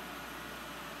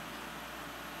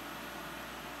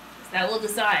 That will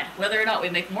decide whether or not we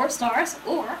make more stars,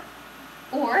 or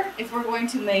if we're going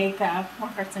to make more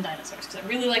hearts and dinosaurs, because I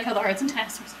really like how the hearts and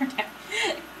dinosaurs turned out.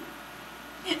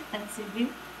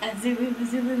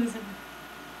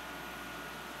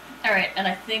 Alright, and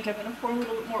I think I'm going to pour a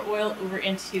little bit more oil over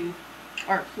into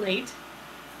our plate so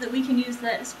that we can use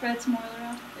that to spread some oil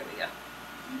around.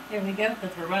 There we go,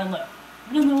 because we're running low.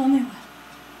 Running low on the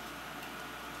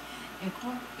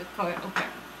oil. Okay.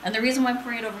 And the reason why I'm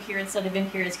pouring it over here instead of in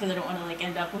here is because I don't want to like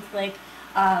end up with like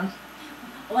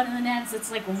one of the naans that's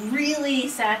like really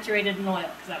saturated in oil,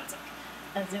 because that would suck.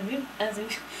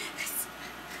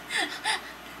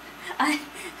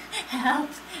 Help.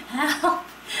 Help!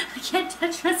 I can't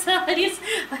touch myself.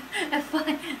 I'm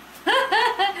fine.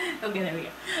 Okay, there we go.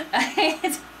 Okay.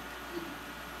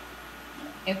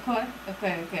 We're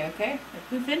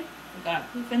poofing. We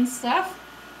got poofing stuff.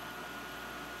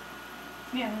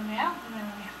 Meow.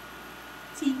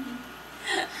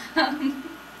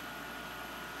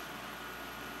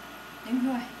 Come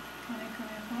on.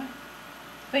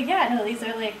 But yeah, no, these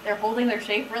are like, they're holding their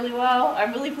shape really well.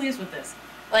 I'm really pleased with this.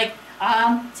 Like,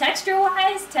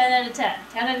 texture-wise, 10 out of 10.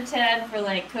 10 out of 10 for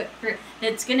like,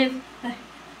 it's gonna,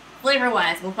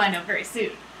 flavor-wise, we'll find out very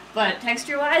soon. But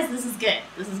texture-wise, this is good.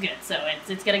 So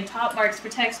it's getting top marks for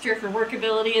texture, for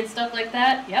workability and stuff like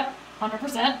that. Yep,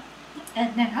 100%.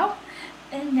 And now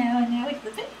we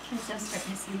flip it, because I'm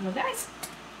starting to see little guys.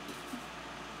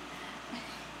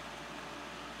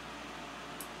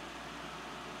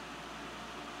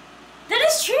 That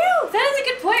is true! That is a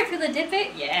good point for the dip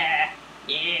it. Yeah.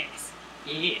 Yes.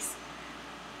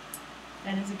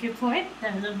 That is a good point.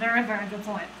 That is a very, very good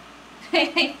point.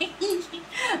 Yeah.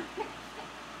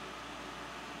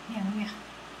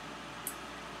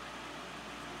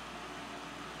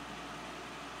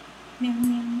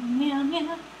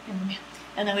 Meow.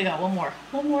 And then we got one more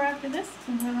after this.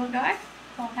 Some little guy,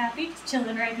 all happy, just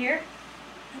chilling right here,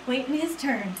 waiting his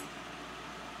turn.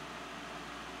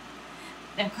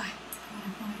 Okay.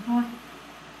 Come on.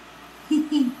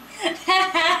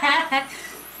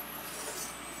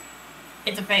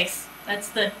 It's a face. That's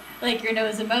the, like, your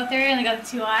nose and mouth there, and I got the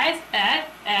two eyes.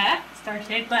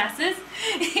 Star-shaped glasses.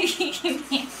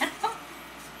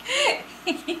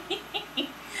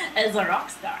 As a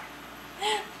rock star.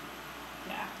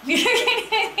 Yeah.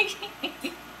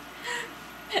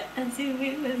 A zoo.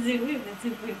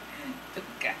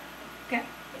 Okay.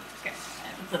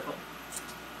 Flip one.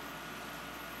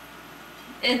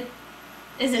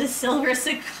 Is it a silver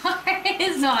cigar? It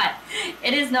is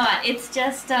not. It's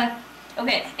just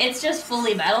okay. It's just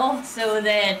fully metal, so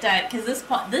that because this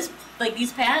like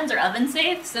these pans are oven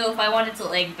safe. So if I wanted to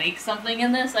like bake something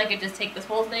in this, I could just take this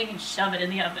whole thing and shove it in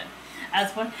the oven.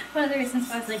 That's one of the reasons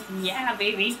why I was like, yeah,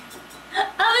 baby,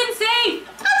 oven safe.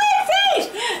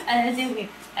 As in we,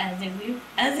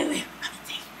 oven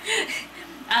safe.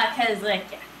 Cause like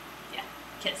yeah,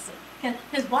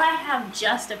 cause why have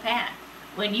just a pan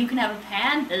when you can have a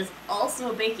pan that is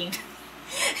also a baking?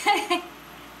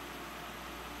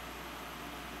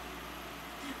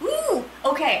 Ooh,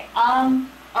 okay. All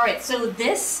right. So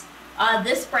this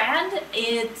brand,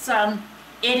 it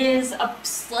is a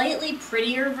slightly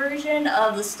prettier version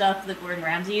of the stuff that Gordon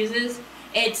Ramsay uses.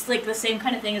 It's like the same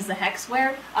kind of thing as the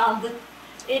Hexware.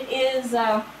 It is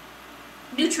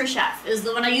NutriChef is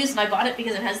the one I use, and I got it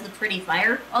because it has the pretty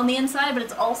fire on the inside, but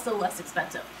it's also less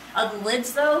expensive. The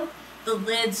lids though. The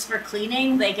lids for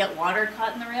cleaning, they get water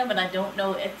caught in the rim, and I don't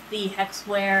know if the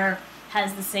Hexware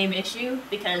has the same issue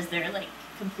because they're like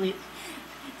complete.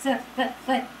 So, but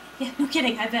yeah, no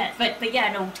kidding, I bet. But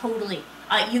yeah, no, totally.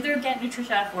 Either get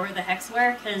NutriChef or the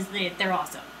Hexware because they're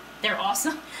awesome. They're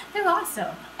awesome.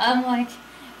 I'm like,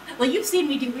 well, you've seen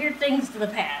me do weird things to the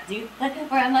pads. Where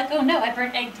I'm like, oh no, I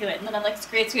burnt egg to it, and then I'm like,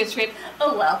 scrape.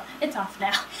 Oh well, it's off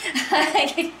now.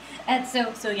 And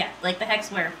so yeah, like the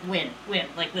Hexware win,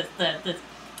 like the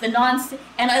non-stick,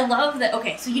 and I love that.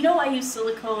 Okay, so you know I use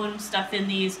silicone stuff in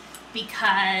these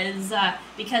because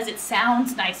it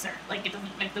sounds nicer, like it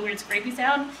doesn't make the weird scrapey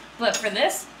sound. But for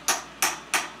this,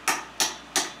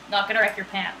 not gonna wreck your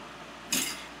pan.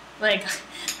 Like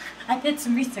I did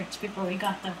some research before we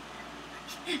got them.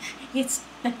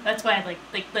 That's why I like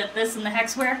this and the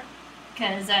Hexware,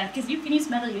 because you can use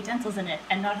metal utensils in it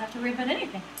and not have to worry about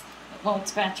anything. It won't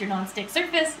scratch your non-stick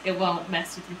surface. It won't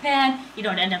mess with your pan. You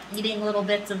don't end up eating little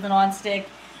bits of the non-stick.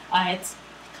 It's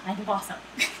kind of awesome.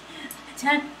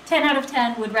 10 out of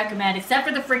 10 would recommend, except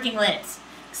for the freaking lids.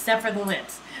 Except for the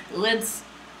lids. The lids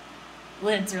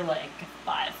are like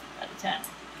 5 out of 10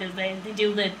 because they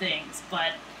do lid things,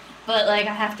 but like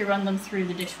I have to run them through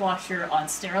the dishwasher on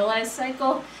sterilized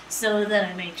cycle so that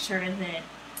I make sure that,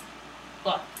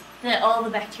 well, that all the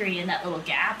bacteria in that little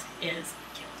gap is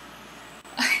killed.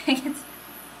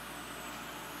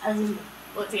 I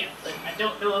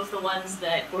don't know if the ones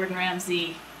that Gordon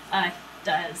Ramsay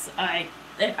does, I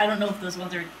don't know if those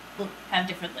ones have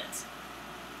different lids.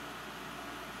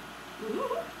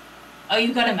 Ooh. Oh,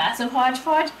 you got a massive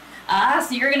hodgepodge?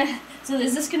 So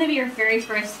is this gonna be your very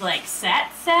first like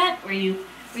set where you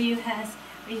got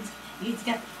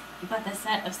the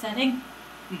set of setting?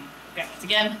 Okay, once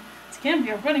again we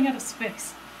are running out of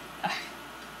space. Okay.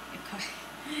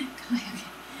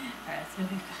 Alright, so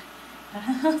we've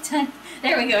got 10.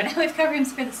 There we go. Now we've got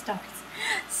rooms for the stars.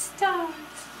 Stars.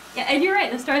 Yeah, and you're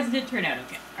right. The stars did turn out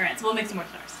okay. Alright, so we'll make some more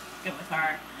stars. go with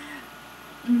our...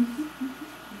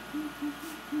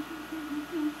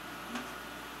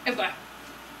 Okay.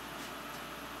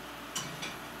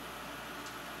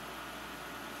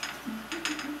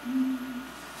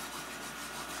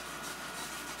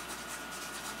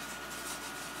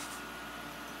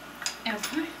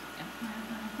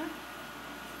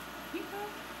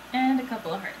 And a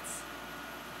couple of hearts.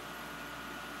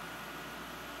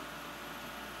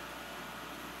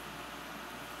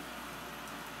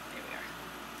 There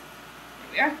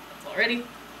we are. That's all ready.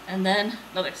 And then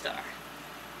another star.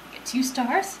 Get 2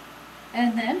 stars.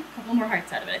 And then a couple more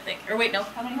hearts out of it, I think. Or wait, no,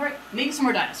 how many more? Maybe some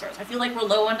more dinosaurs. I feel like we're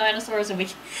low on dinosaurs, and we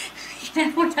can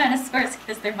have more dinosaurs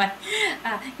because they're my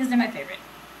favorite.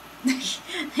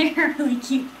 They're really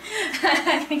cute.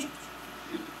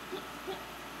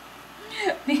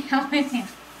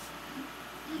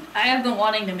 I have been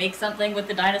wanting to make something with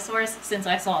the dinosaurs since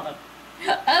I saw them.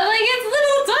 I'm like, it's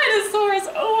little dinosaurs!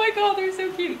 Oh my god, they're so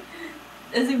cute.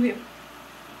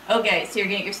 Okay, so you're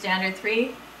getting your standard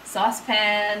 3.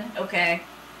 Saucepan, okay,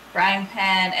 frying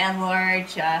pan, and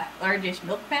large-ish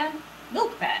milk pan?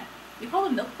 Milk pan. You call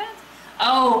them milk pans?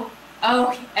 Oh,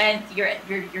 and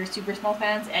your super small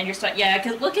pans and your stock. Yeah,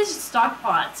 because look, his stock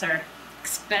pots are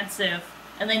expensive,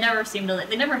 and they never seem to,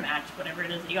 they never match whatever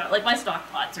it is that you got. Like my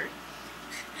stock pots are,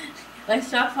 my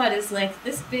stock pot is like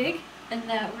this big and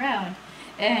that round,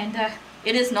 and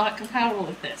it is not compatible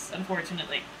with this,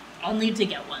 unfortunately. I'll need to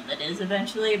get one that is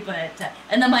eventually, but,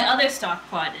 and then my other stock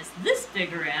pot is this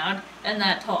big around and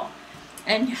that tall.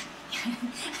 And,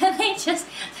 and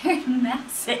they're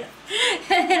massive.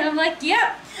 And I'm like,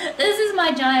 yep, this is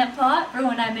my giant pot for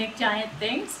when I make giant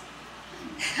things.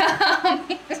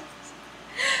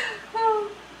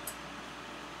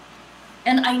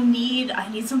 And I need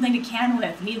something to can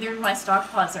with. Neither of my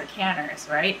stock pots are canners,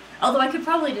 right? Although I could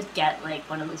probably just get like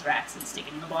one of those racks and stick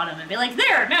it in the bottom and be like,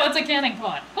 there, now it's a canning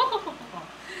pot.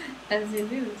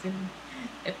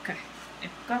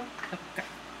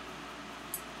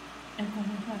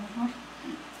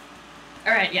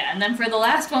 Alright, yeah, and then for the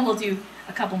last one we'll do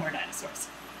a couple more dinosaurs.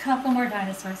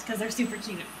 Because they're super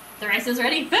cute. The rice is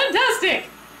ready?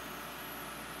 Fantastic!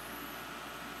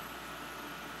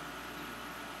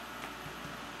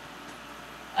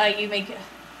 You make it.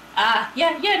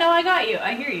 Yeah, no, I got you.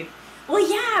 I hear you. Well,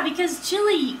 yeah, because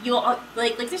chili, you'll,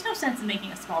 like, there's no sense in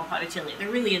making a small pot of chili. There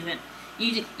really isn't.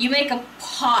 You make a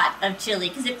pot of chili,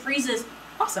 because it freezes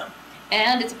awesome.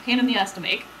 And it's a pain in the ass to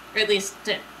make, or at least,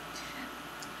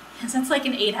 because that's like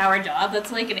an 8-hour job.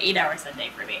 That's like an 8-hour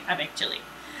Sunday for me. I make chili.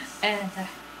 And,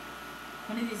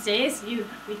 one of these days, we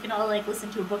can all, like, listen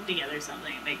to a book together or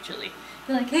something and make chili.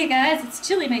 Be like, hey guys, it's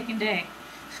chili making day.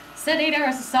 Set 8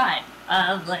 hours aside,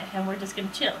 and we're just gonna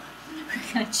chill.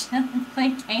 We're gonna chill and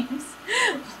play games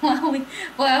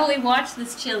while we watch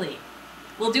this chili.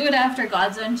 We'll do it after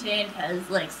Gods Unchained has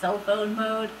like cell phone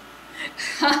mode.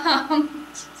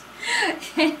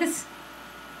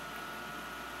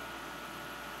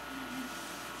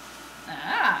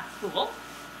 Cool.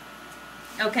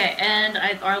 Okay, and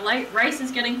our rice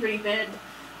is getting pretty thin,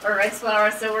 or rice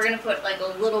flour, so we're gonna put like a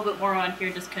little bit more on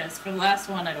here just because for the last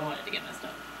one I don't want it to get messed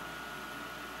up.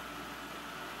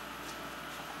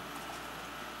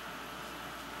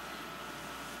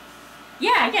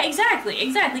 Yeah, exactly,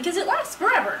 because it lasts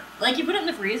forever. Like, you put it in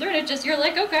the freezer, and you're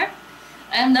like, okay.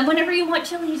 And then whenever you want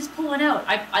chili, you just pull one out.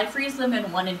 I freeze them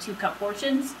in 1 and 2 cup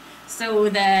portions, so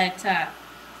that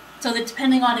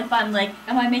depending on if I'm like,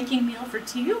 am I making a meal for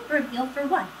 2 or a meal for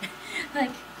 1? Like,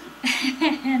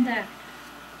 and,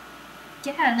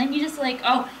 yeah, and then you just like,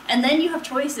 and then you have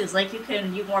choices. Like,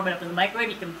 you warm it up in the microwave,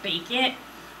 you can bake it.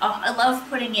 I love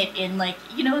putting it in, like,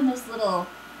 you know, in those little...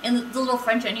 in the little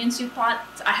French onion soup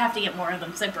pots. I have to get more of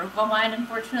them because I broke all mine,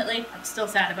 unfortunately. I'm still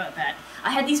sad about that. I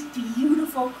had these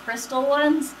beautiful crystal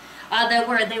ones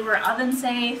they were oven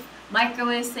safe,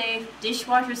 microwave safe,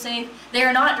 dishwasher safe. They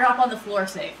are not drop on the floor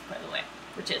safe, by the way,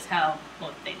 which is how,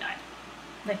 well, they died.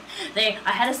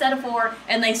 I had a set of 4,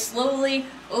 and they slowly,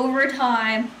 over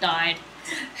time, died.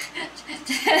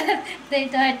 They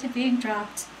died to being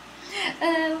dropped.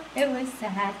 Oh, it was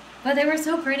sad. But they were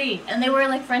so pretty, and they were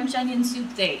like French onion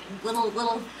soup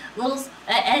little,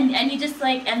 and you just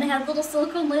like, and they had little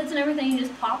silicone lids and everything. You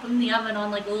just pop them in the oven on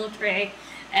like a little tray,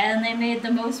 and they made the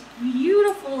most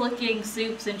beautiful looking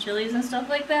soups and chilies and stuff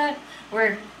like that.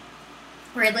 Where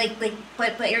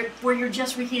you're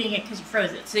just reheating it because you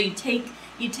froze it. So you take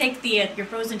your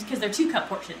frozen, because they're 2 cup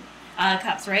portion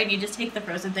cups, right? You just take the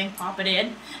frozen thing, pop it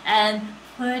in, and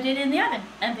put it in the oven,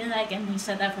 and be like, and you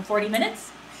set that for 40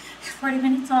 minutes. 40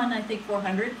 minutes on, I think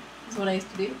 400 is what I used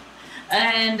to do.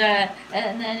 And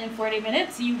then in 40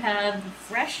 minutes you have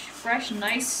fresh,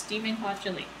 nice, steaming hot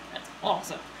chili.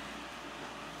 Awesome.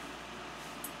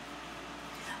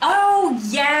 Oh,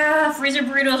 yeah! Freezer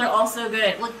burritos are also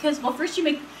good. Well, because, well, first you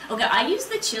make... Okay, I use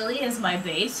the chili as my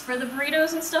base for the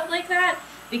burritos and stuff like that.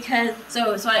 Because,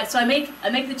 so I make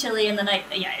the chili and then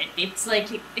it's like,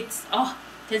 oh,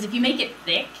 because if you make it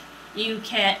thick, you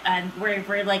can't, and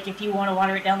where like, if you want to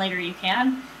water it down later, you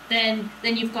can. Then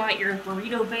you've got your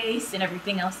burrito base and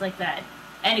everything else like that.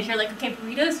 And if you're like, okay,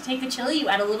 burritos, take the chili, you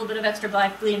add a little bit of extra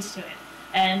black beans to it.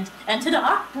 And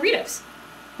ta-da, burritos.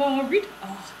 Burrito.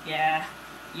 Oh, yeah.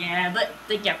 Yeah, but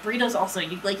like, yeah, burritos also,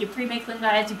 you pre-make them,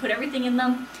 guys, you put everything in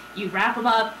them, you wrap them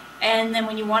up, and then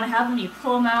when you want to have them, you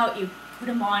pull them out, you put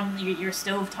them on your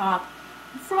stove top,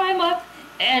 fry them up,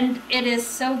 and it is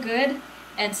so good,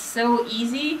 and so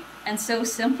easy, and so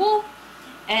simple,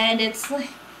 and it's like,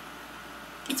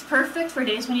 it's perfect for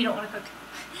days when you don't want to cook.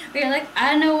 Where you're like,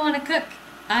 I don't want to cook,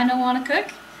 I don't want to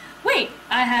cook, wait,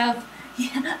 I have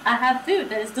food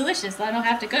that is delicious, I don't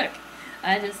have to cook.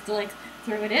 I just like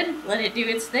throw it in, let it do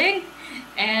its thing,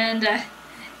 and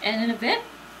in a bit,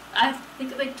 I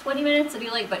think like 20 minutes, I do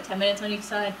like about 10 minutes on each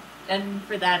side, and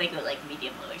for that I go like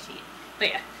medium lowish heat. But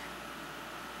yeah.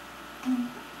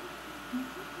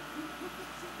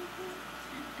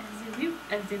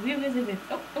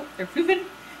 Oh, they're pooping.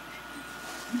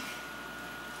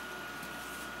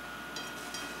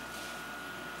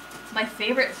 My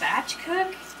favorite batch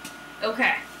cook?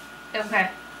 Okay.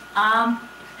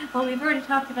 Well, we've already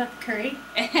talked about the curry,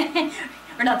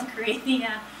 or not the curry, the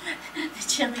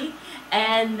chili,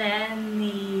 and then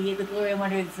the glory and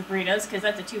wonder is the burritos, because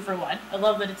that's a 2-for-1. I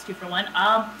love that it's 2-for-1.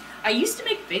 I used to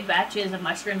make big batches of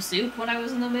mushroom soup when I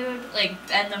was in the mood, like,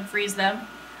 and then freeze them,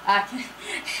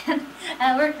 and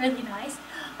that worked really nice.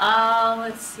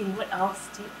 Let's see, what else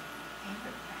do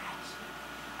favorite batch?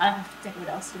 I have to think, what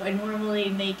else do I normally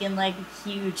make in like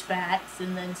huge vats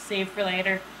and then save for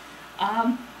later?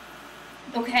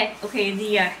 Okay,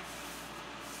 the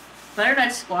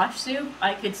butternut squash soup,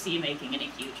 I could see making in a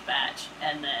huge batch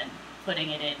and then putting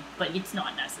it in, but it's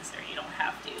not necessary. You don't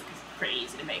have to, because it's pretty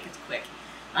easy to make. It's quick.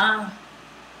 What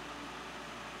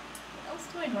else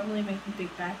do I normally make in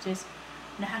big batches?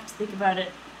 And I have to think about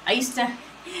it. I used to,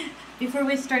 before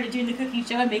we started doing the cooking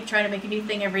show, try to make a new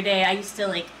thing every day. I used to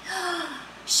like,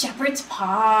 shepherd's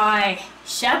pie!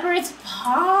 Shepherd's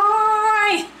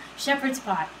pie! Shepherd's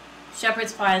pie.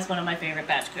 Shepherd's pie is one of my favorite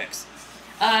batch cooks,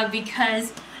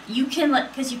 because you can,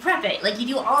 because you prep it, like you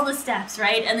do all the steps,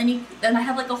 right? And then I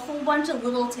have like a whole bunch of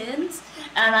little tins,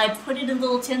 and I put it in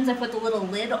little tins. I put the little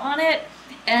lid on it,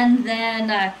 and then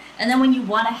when you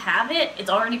want to have it, it's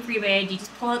already pre-made. You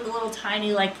just pull out the little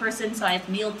tiny like person-sized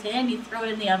meal tin. You throw it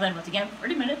in the oven. Once again,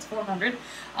 30 minutes, 400,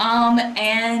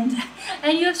 and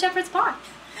you have shepherd's pie.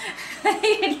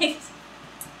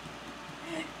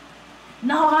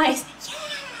 Nice. Yeah.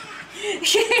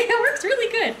 It works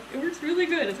really good. It works really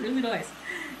good. It's really nice.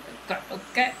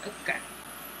 Okay.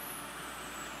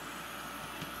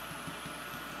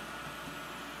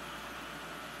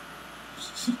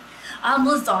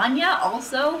 Lasagna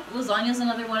also. Lasagna's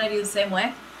another one I do the same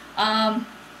way.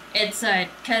 It's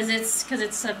cause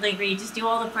it's something where you just do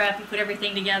all the prep, you put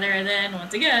everything together, and then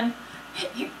once again,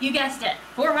 you guessed it,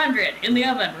 400 in the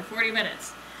oven for 40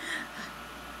 minutes.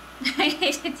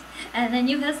 And then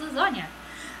you have lasagna.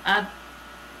 Oh,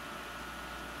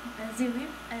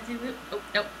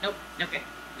 nope. Okay.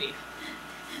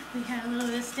 We had a little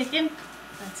bit of sticking.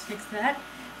 Let's fix that.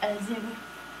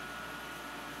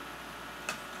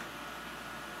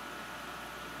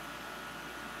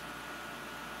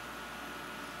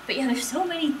 But yeah, there's so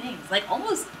many things. Like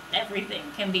almost everything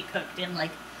can be cooked in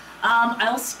like,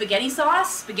 spaghetti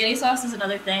sauce. Spaghetti sauce is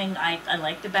another thing I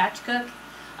like to batch cook,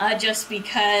 just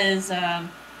because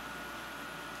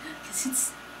it's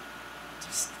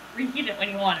just reheat it when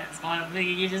you want it. It's not,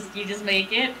 you just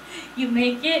make it. You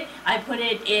make it. I put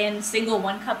it in single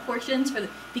 1-cup portions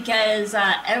because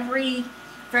for every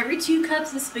 2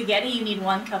 cups of spaghetti you need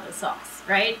 1 cup of sauce,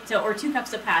 right? So, or 2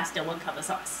 cups of pasta, 1 cup of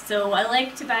sauce. So I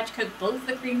like to batch cook both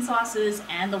the cream sauces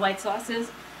and the white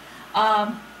sauces.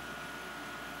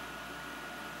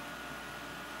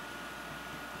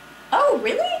 Oh,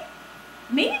 really?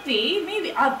 Maybe.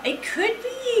 It could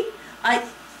be.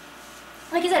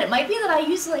 Like I said, it might be that I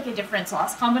use like a different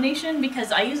sauce combination,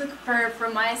 because I use it for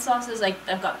my sauces. Like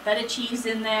I've got feta cheese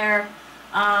in there,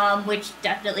 which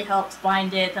definitely helps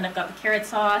bind it. Then I've got the carrot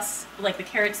sauce, like the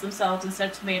carrots themselves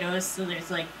instead of tomatoes. So there's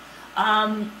like,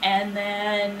 and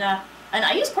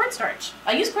I use cornstarch.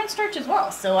 I use cornstarch as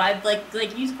well. So I've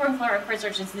like use corn flour and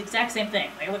cornstarch. It's the exact same thing.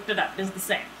 I looked it up. It's the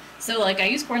same. So like I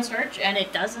use cornstarch and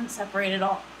it doesn't separate at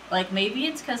all. Like maybe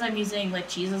it's because I'm using like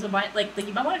cheese as a bind. Like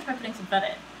you might want to try putting some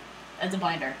feta in as a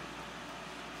binder.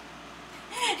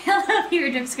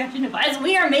 your discussion advice.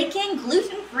 We are making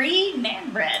gluten-free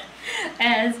naan bread,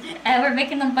 and we're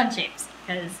making them fun shapes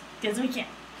because we can.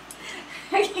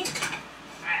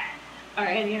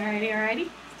 Alrighty.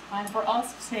 Time for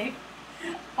us to take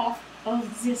off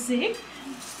of this thing.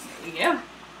 There we go.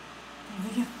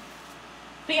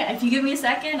 But yeah, if you give me a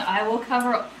second, I will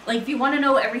cover, like, if you want to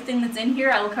know everything that's in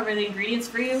here, I will cover the ingredients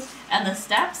for you and the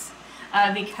steps,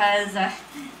 because,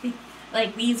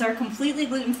 like, these are completely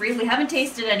gluten-free. We haven't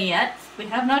tasted any yet. We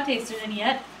have not tasted any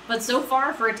yet, but so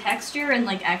far, for texture and,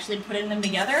 like, actually putting them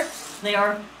together,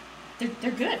 they're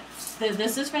good.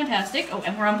 This is fantastic. Oh,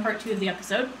 and we're on part 2 of the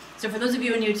episode. So for those of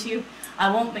you who are new to,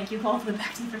 I won't make you call to the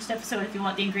back to the first episode if you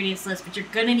want the ingredients list, but you're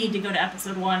gonna need to go to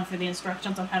episode 1 for the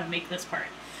instructions on how to make this part.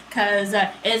 Because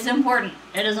it's important.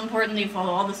 It is important that you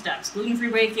follow all the steps.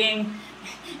 Gluten-free baking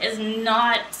is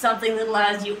not something that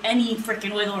allows you any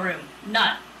freaking wiggle room.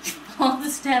 None. All the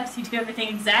steps, you do everything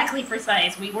exactly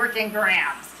precise. We work in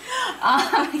grams.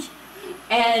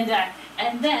 And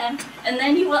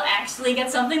then you will actually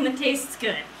get something that tastes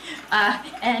good.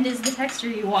 And is the texture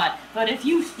you want. But if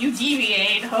you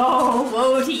deviate, oh,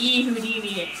 woe to ye who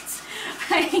deviates.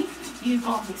 You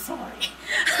won't be sorry.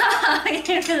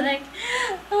 You'll be like,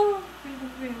 oh,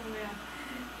 real.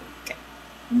 Okay.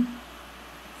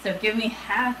 So give me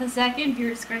half a second, your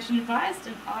discretion advised,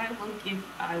 and I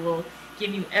will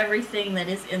give you everything that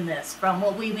is in this, from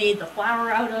what we made the flour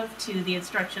out of to the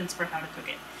instructions for how to cook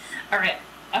it. Alright.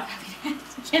 I'm having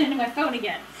to get into my phone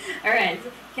again. Alright,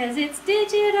 because it's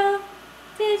digital.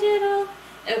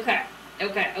 Okay.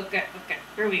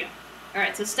 Here we go.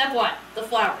 Alright, so step 1, the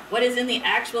flour. What is in the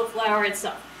actual flour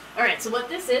itself? Alright, so what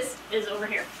this is over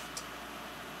here.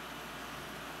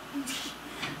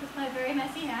 With my very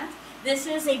messy hands. This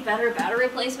is a better batter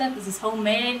replacement. This is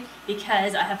homemade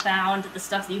because I have found that the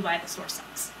stuff that you buy at the store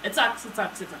sucks. It sucks.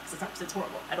 It's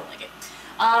horrible. I don't like it.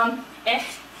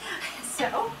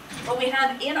 So, what we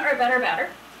have in our better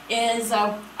batter is,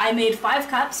 I made 5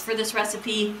 cups for this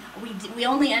recipe. We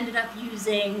only ended up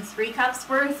using 3 cups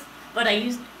worth, but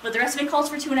the recipe calls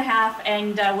for 2.5,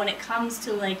 and when it comes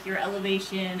to like your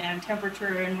elevation and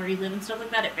temperature and where you live and stuff like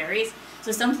that, it varies.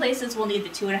 So some places will need the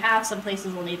 2.5, some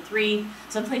places will need 3,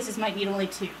 some places might need only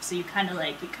 2. So you kind of go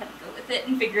with it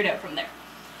and figure it out from there.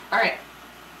 All right.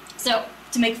 So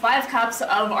to make 5 cups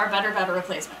of our better batter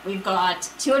replacement, we've got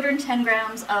 210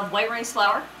 grams of white rice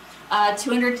flour,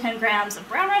 210 grams of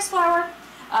brown rice flour,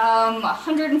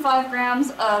 105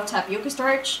 grams of tapioca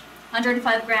starch,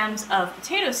 105 grams of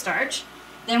potato starch.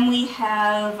 Then we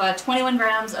have 21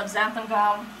 grams of xanthan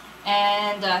gum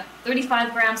and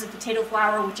 35 grams of potato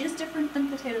flour, which is different than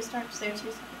potato starch. They're 2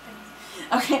 separate things.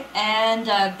 Okay, and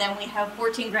then we have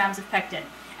 14 grams of pectin,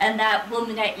 and that will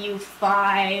net you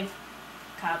 5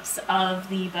 cups of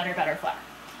the better flour.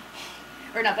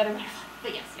 Or not better flour,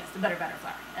 but yes, the better flour.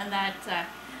 And that,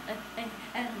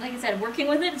 and like I said, working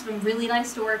with it, it's been really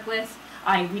nice to work with.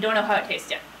 We don't know how it tastes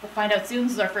yet. We'll find out soon.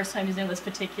 This is our first time using this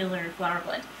particular flour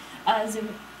blend.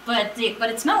 But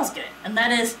it smells good, and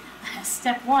that is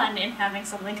step 1 in having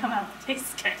something come out that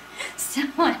tastes good.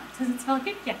 Step 1, does it smell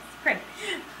good? Yes, great.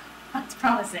 That's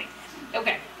promising.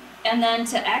 Okay, and then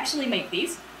to actually make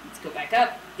these, let's go back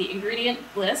up. The ingredient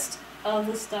list of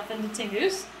the stuff and the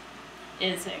tingus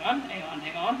is, hang on,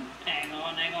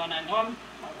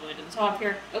 all the way to the top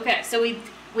here. Okay, so we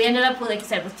ended up with, like I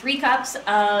said, with 3 cups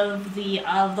of the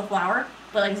flour.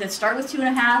 But like I said, start with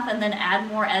 2.5 and then add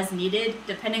more as needed,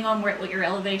 depending on what your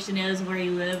elevation is, where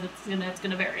you live. It's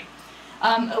gonna vary.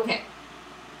 Okay.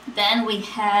 Then we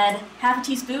had half a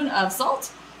teaspoon of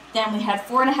salt. Then we had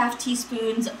 4.5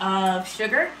 teaspoons of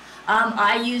sugar.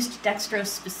 I used dextrose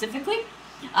specifically,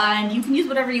 and you can use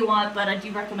whatever you want, but I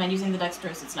do recommend using the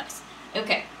dextrose. It's nice.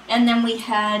 Okay. And then we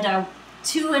had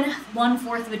 2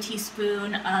 1/4 of a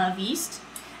teaspoon of yeast.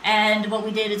 And what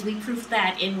we did is we proofed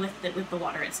that in with the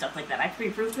water and stuff like that. I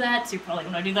pre-proofed that, so you're probably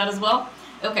going to do that as well.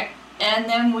 Okay, and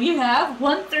then we have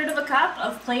 1/3 of a cup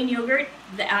of plain yogurt.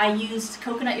 I used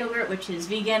coconut yogurt, which is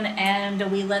vegan, and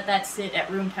we let that sit at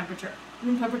room temperature.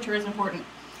 Room temperature is important.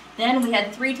 Then we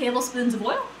had 3 tablespoons of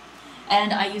oil,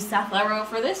 and I used safflower oil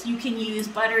for this. You can use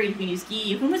butter, you can use ghee,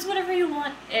 you can use whatever you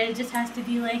want. It just has to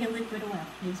be like a liquid oil.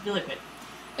 It needs to be liquid.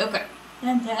 Okay,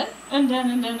 and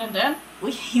then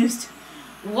we used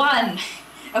 1.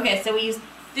 Okay, so we used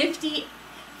 50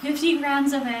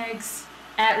 grams of eggs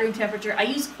at room temperature. I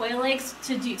use quail eggs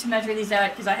to measure these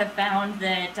out because I have found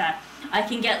that I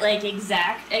can get like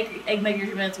exact egg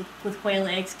measurements with quail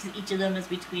eggs because each of them is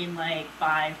between like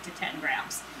 5 to 10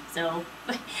 grams. So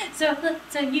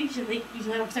usually it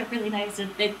works out really nice.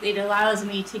 It allows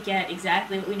me to get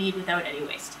exactly what we need without any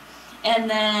waste. And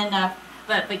then,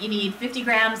 but you need 50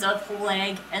 grams of whole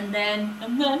egg, and then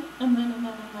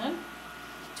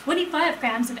 25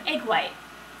 grams of egg white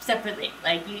separately.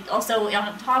 Like, you also,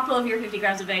 on top of your 50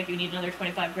 grams of egg, you need another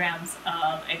 25 grams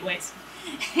of egg whites.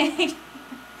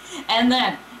 and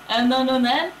then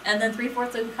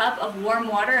 3/4 of a cup of warm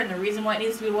water, and the reason why it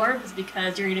needs to be warm is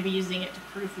because you're going to be using it to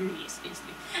proof your yeast,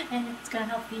 basically. And it's going to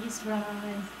help the yeast rise.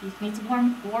 Yeast needs a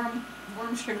warm,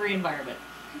 sugary environment.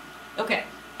 Okay,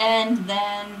 and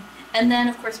then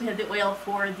of course we have the oil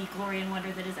for the glory and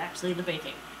wonder that is actually the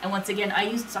baking. And once again, I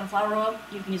used sunflower oil.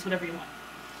 You can use whatever you want.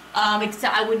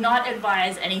 Except I would not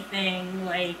advise anything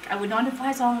like, I would not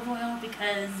advise olive oil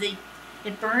because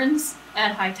it burns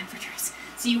at high temperatures.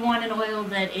 So you want an oil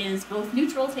that is both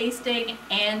neutral tasting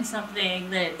and something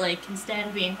that like can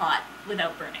stand being hot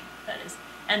without burning. That is,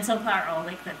 and sunflower oil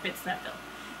like that fits that bill.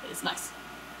 It's nice.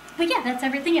 But yeah, that's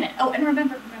everything in it. Oh, and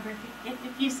remember, if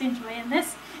you're enjoying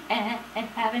this and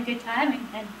having a good time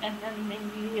and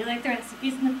you like the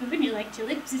recipes and the food and you like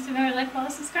chili, please remember to like, follow,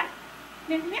 subscribe.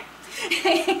 But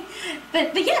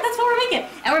yeah, that's what we're making.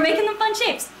 And we're making them fun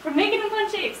shapes.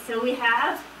 So we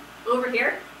have, over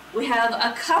here, we have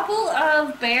a couple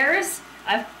of bears.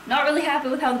 I'm not really happy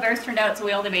with how the bears turned out, so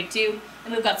we only made 2.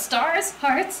 And we've got stars,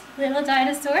 hearts, little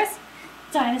dinosaurs,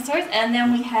 and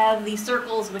then we have the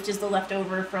circles, which is the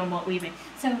leftover from what we made.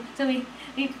 So we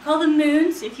could call them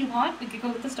moons if you want. We could go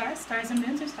with the stars and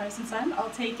moons, or stars and sun. I'll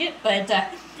take it. But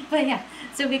yeah,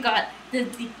 so we got the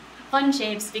fun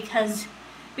shapes because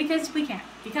we can,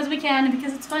 and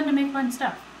because it's fun to make fun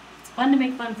stuff. It's fun to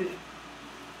make fun food.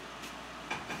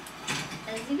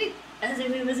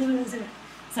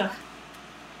 So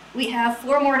we have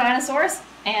 4 more dinosaurs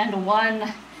and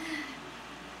 1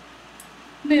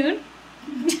 moon.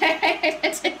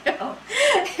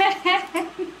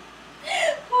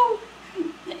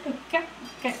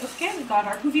 Okay, we got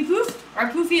our poofy poof. Our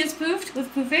poofy is poofed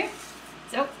with poofing.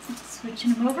 So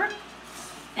switching them over.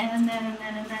 And then.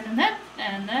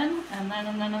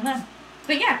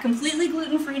 But yeah, completely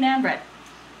gluten-free naan bread.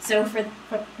 So for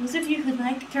those of you who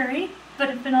like curry, but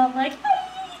have been all like, oh,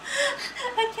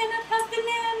 I cannot have the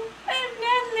naan. I have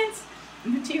naanlets.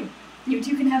 You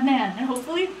too can have naan, and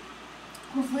hopefully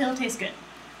it'll taste good.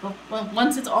 Well,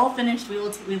 once it's all finished, we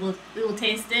will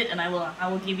taste it, and I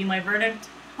will give you my verdict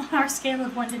on our scale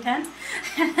of 1 to 10,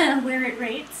 where it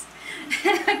rates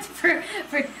for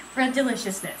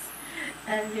deliciousness.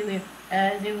 As you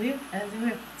will.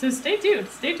 So stay tuned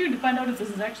to find out if this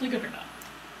is actually good or not.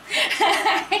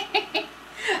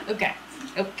 Okay.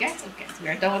 So we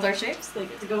are done with our shapes. They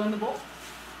get to go in the bowl.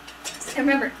 And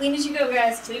remember, clean as you go,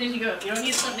 guys. Clean as you go. If you don't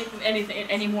need something from anything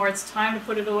anymore, it's time to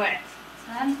put it away.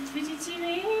 Time to put it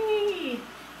away.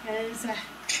 Because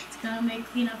it's gonna make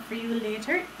cleanup for you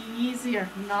later easier,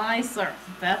 nicer,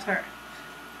 better,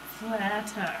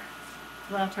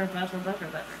 flatter.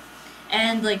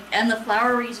 And the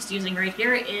flour we're just using right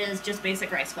here is just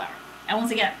basic rice flour. And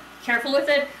once again, careful with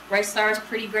it. Rice flour is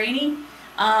pretty grainy.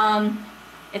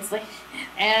 It's like,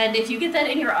 and if you get that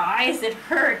in your eyes, it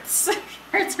hurts. It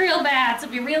hurts real bad. So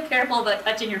be real careful about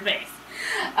touching your face.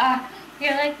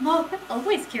 You're like, well,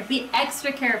 always careful. Be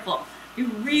extra careful. Be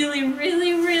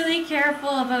really careful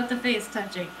about the face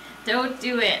touching. Don't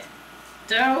do it.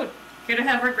 Don't. You're gonna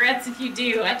have regrets if you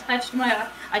do. I touched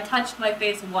my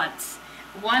face once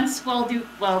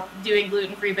while doing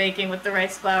gluten-free baking with the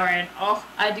rice flour, and oh,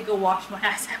 I had to go wash my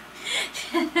ass out.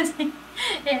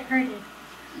 It hurted.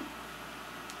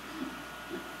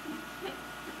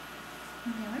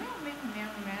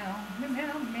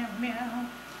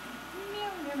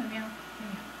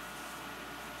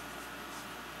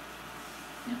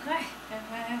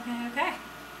 Okay.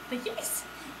 But yes.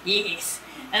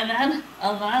 And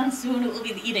then soon it will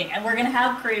be the eating, and we're gonna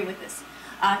have curry with this.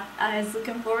 I was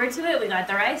looking forward to it. We got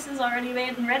the rice is already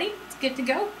made and ready. It's good to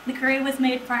go. The curry was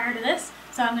made prior to this,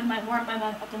 so I'm gonna warm my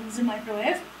muffins in the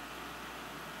microwave.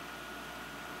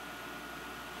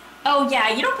 Oh yeah,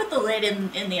 you don't put the lid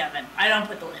in the oven. I don't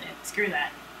put the lid in. Screw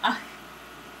that.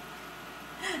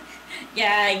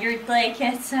 Yeah, you're like,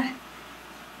 it's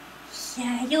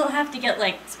yeah, you'll have to get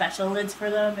like special lids for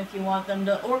them if you want them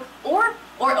to, or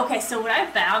okay, so what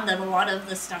I've found that a lot of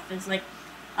the stuff is like,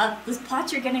 those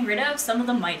pots you're getting rid of, some of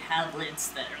them might have lids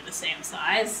that are the same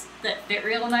size, that fit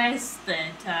real nice,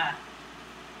 that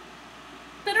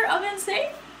are oven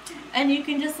safe, and you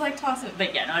can just like toss it.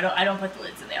 But yeah, no, I don't put the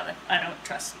lids in the oven. I don't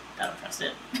trust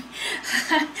it.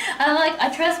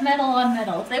 I trust metal on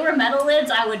metal. If they were metal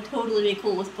lids, I would totally be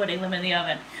cool with putting them in the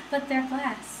oven. But they're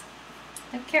glass.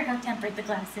 I don't care how tempered the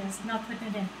glass is. I'm not putting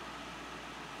it in.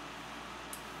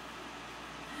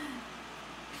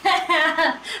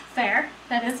 Fair.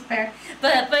 That is fair.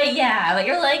 But yeah, but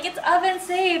you're like, it's oven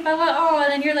safe. I'm like, oh,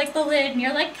 and then you're like the lid, and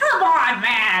you're like, come on,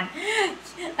 man.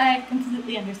 I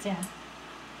completely understand.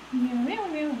 Meow, meow,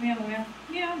 meow, meow, meow.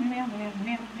 Meow, meow, meow, meow,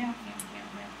 meow, meow,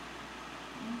 meow.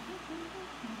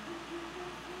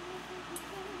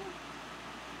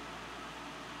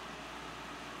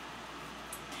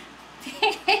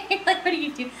 Like, what do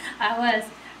you do? I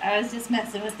was just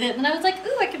messing with it, and I was like,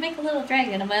 ooh, I could make a little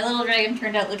dragon, and my little dragon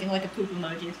turned out looking like a poop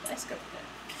emoji, so I scrubbed it.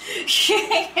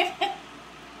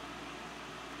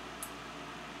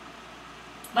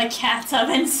 My cat's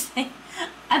oven safe.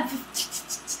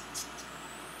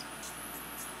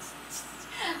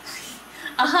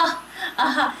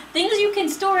 Things you can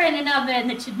store in an oven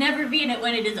that should never be in it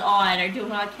when it is on or do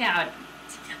not count.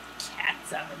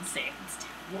 Cat's oven safe. It's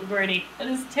terrible, Birdie. That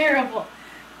is terrible.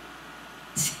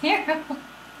 Terrible.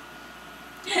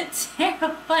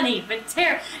 Terrible funny, but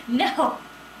terrible. No.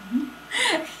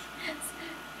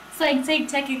 It's like saying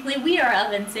technically we are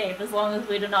oven safe as long as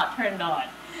we do not turn it on.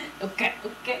 Okay.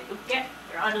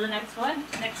 We're on to the next one.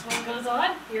 Next one goes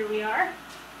on. Here we are.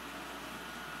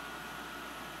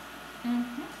 There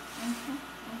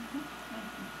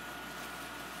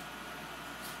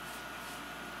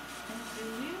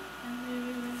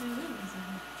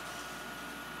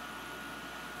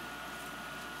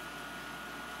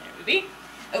we be.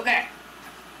 Okay.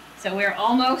 So we're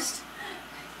almost.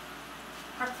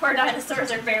 Our poor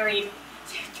dinosaurs are buried.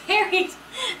 They're buried.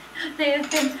 They have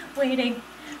been waiting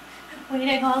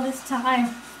all this time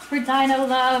for Dino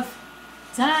Love.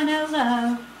 Dino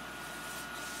Love.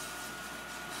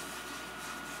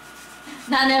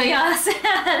 None of Yas.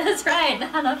 That's right.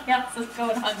 None of Yas is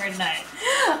going hungry tonight.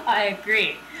 I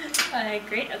agree.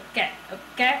 Okay.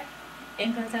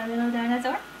 In goes our little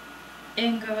dinosaur.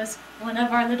 In goes one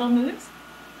of our little moons.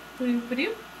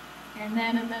 Ba-doop. And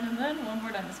then one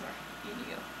more dinosaur. Here you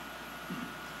go.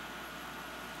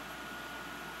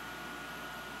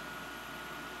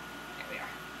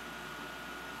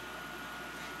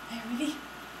 There we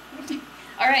be.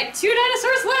 All right, 2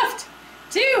 dinosaurs left.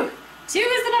 2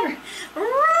 is the number.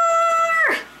 Roar!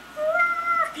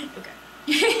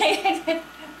 Okay.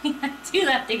 2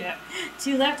 left to go.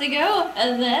 2 left to go,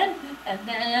 and then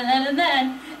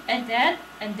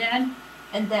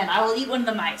I will eat one of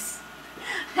the mice.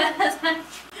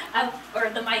 Or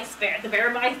the mice bear, the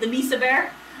bear mice, the Misa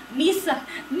bear,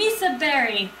 Misa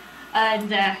berry,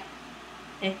 and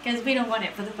because we don't want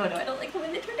it for the photo. I don't like the way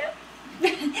they turned out.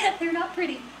 They're not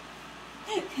pretty.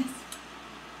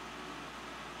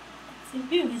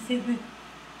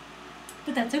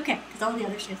 But that's okay, because all the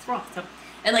other shit's raw. So,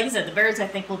 and like I said, the birds I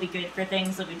think will be good for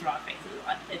things that we draw faces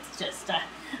on. It's just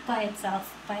by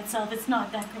itself, it's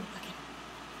not that great looking.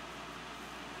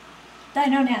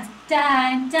 Dino Nans,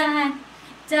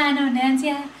 Dino Nans,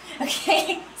 yeah.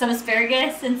 Okay, some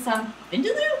asparagus and some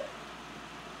vindaloo.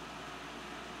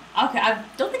 Okay, I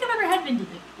don't think I've ever had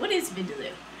vindaloo. What is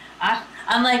vindaloo?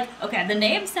 I'm like, okay, the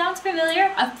name sounds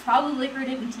familiar. I've probably heard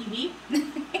it in TV,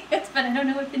 but I don't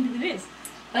know what vindaloo is.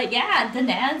 But yeah, the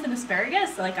nans and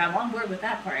asparagus, like I'm on board with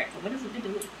that part. But what is a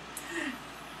vindaloo?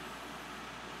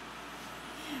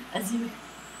 Azul.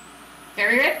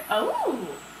 Very red? Oh,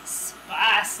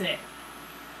 spicy.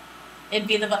 It'd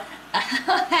be the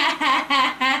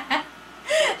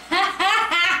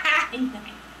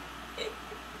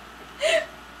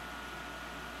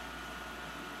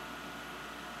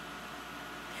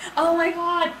Oh my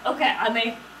god!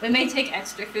 Okay, we may take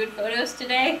extra food photos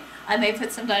today. I may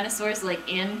put some dinosaurs like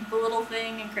in the little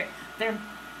thing and we're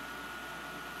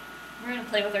gonna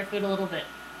play with our food a little bit.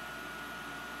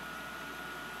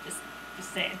 Just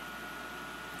saying.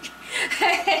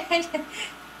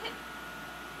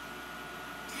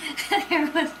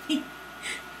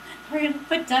 We're gonna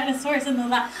put dinosaurs in the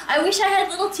lab. I wish I had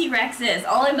little T-Rexes.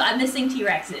 I'm missing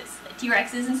T-Rexes.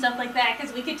 T-Rexes and stuff like that,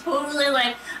 because we could totally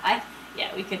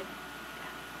we could.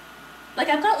 Like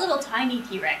I've got little tiny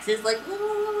T-Rexes, like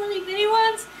little bitty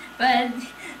ones, but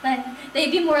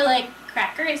they'd be more like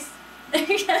crackers.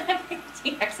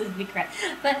 T-Rexes would be crackers,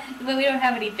 but we don't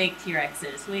have any big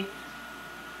T-Rexes.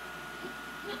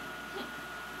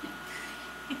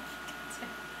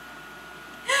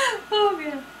 Oh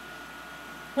man.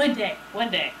 One day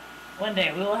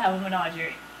we will have a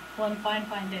menagerie. One fine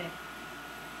day.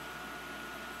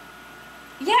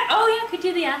 Yeah, oh yeah, could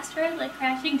do the asteroid like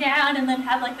crashing down and then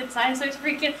have like the dinosaurs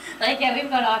freaking like yeah, we've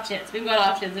got options. We've got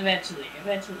options eventually.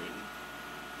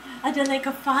 Until like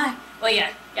a 5. Well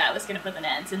yeah, I was gonna put the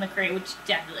nans in the crate, which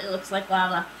definitely looks like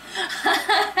lava.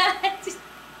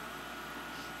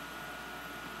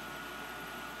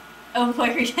 Oh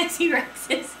boy, we're gonna see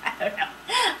Rexes. I don't know.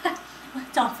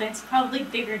 dolphins, probably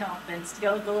bigger dolphins to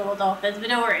go with the little dolphins, but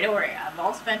don't worry, I'm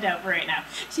all spent out for right now.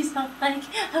 She's all like,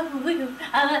 oh, woo,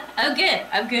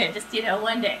 I'm good, just,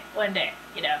 one day,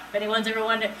 if anyone's ever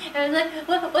wondered, I was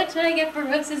like, what should I get for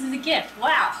Roses as a gift?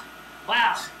 Wow,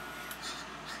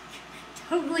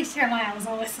 totally share my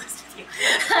Amazon wish list with you.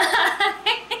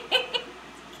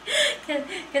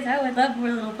 Because I would love more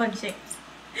little fun shapes.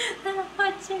 Little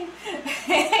fun shapes.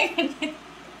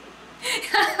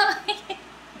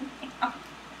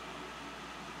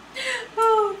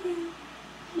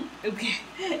 Okay.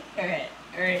 Alright.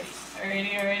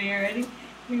 Alrighty.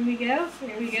 Here we go.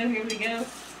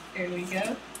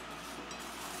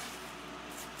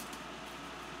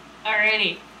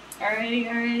 Alrighty.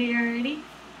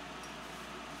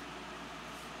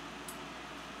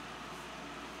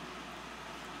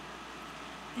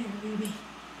 There we be.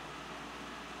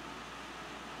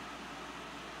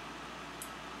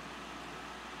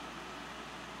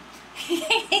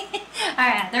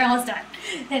 Alright, they're almost done.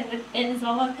 It is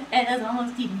almost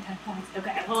eating time, guys.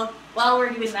 Okay, well, while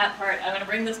we're doing that part, I'm gonna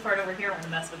bring this part over here. I'm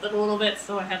gonna mess with it a little bit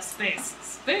so I have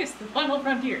space. The final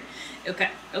frontier. Okay.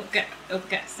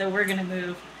 So we're gonna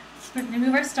move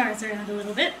our stars around a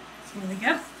little bit. Here we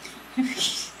go.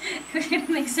 We're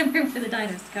gonna make some room for the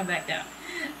dinos to come back down.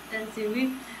 As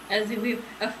we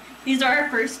oh, these are our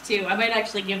first two. I might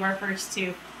actually give our first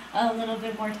two a little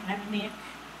bit more time in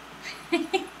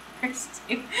the first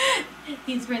two.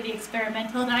 These were the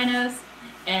experimental dinos,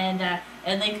 and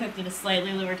they cooked at a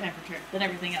slightly lower temperature than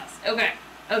everything else. Okay.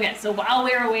 So while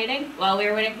we were waiting for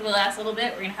the last little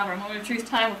bit, we're gonna have our moment of truth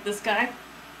time with this guy.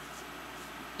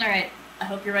 All right. I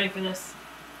hope you're ready for this.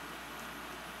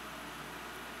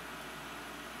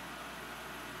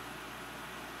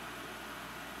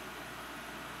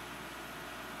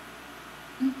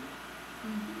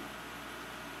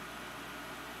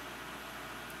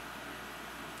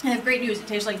 I have great news, it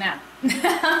tastes like naan.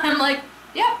 I'm like,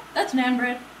 yeah, that's naan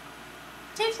bread.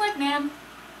 Tastes like naan.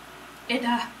 It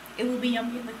will be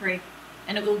yummy in the curry.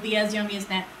 And it will be as yummy as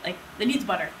naan. Like, it needs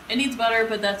butter. It needs butter,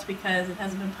 but that's because it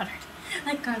hasn't been buttered.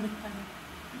 Like garlic butter.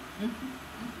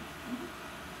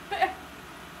 But yeah,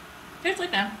 tastes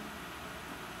like naan.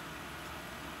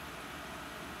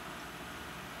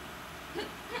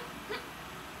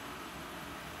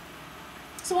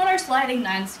 So on our sliding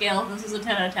naan scale, this is a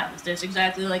 10 out of 10. This tastes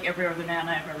exactly like every other naan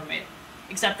I've ever made.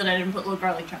 Except that I didn't put little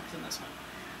garlic chunks in this one.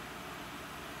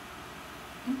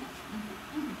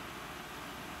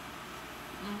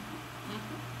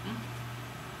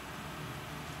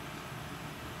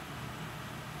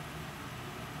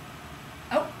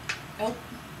 Oh,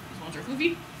 these ones are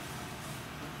foofy.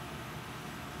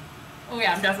 Oh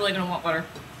yeah, I'm definitely gonna want butter.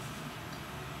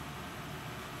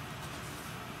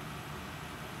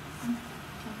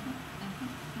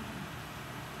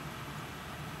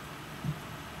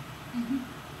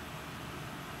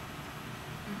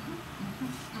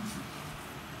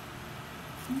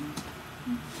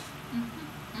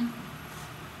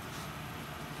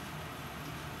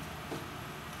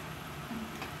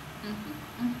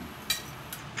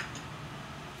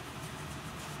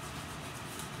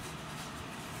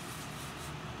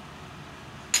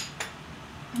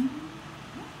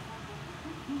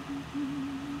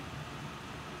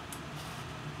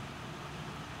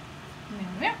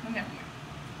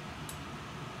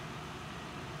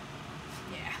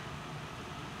 Yeah.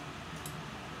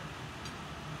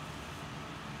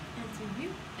 It's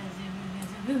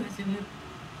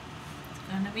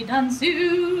gonna be done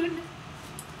soon.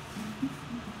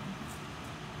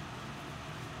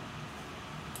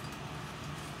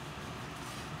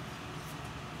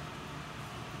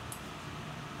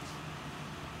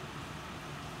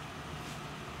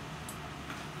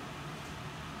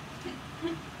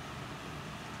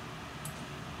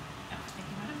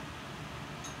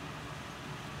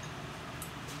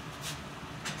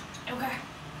 Okay.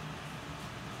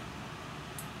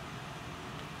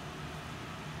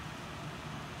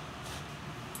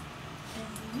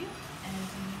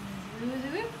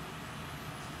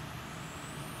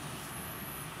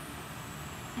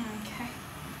 Okay.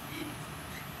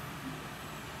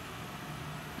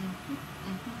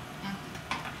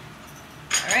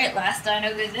 Alright, last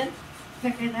dino goes in.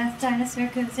 Very last dinosaur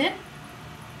goes in.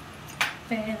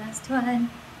 Very last one.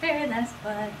 Very last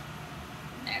one.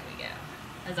 There we go.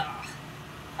 Huzzah.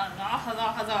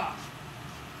 Huzzah.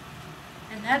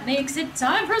 And that makes it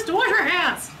time for us to wash our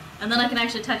hands! And then I can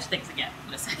actually touch things again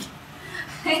in a second.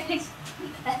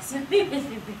 That's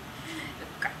amazing.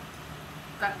 Okay.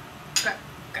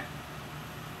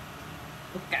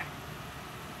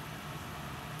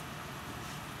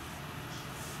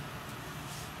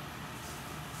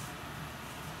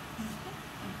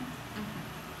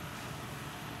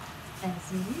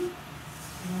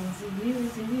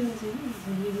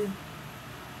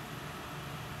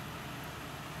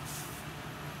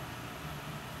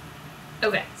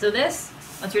 Okay, so this,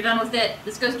 once you're done with it,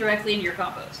 this goes directly into your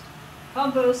compost.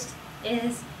 Compost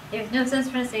is, there's no sense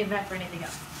trying to save that for anything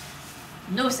else.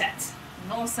 No sense.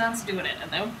 No sense doing it.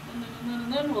 And then,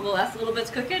 while the last little bit's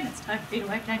cooking, it's time for you to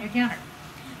wipe down your counter.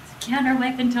 It's counter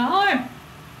wiping time.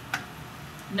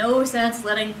 No sense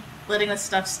letting this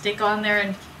stuff stick on there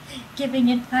and giving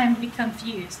it time to become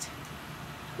fused.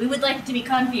 We would like it to be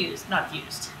confused, not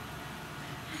fused.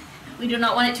 We do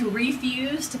not want it to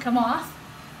refuse to come off.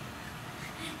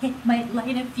 It might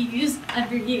light a fuse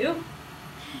under you.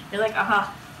 You're like,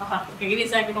 okay, give me a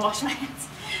second to wash my hands.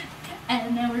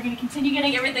 And then we're going to continue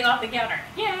getting everything off the counter.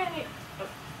 Yay! Oh.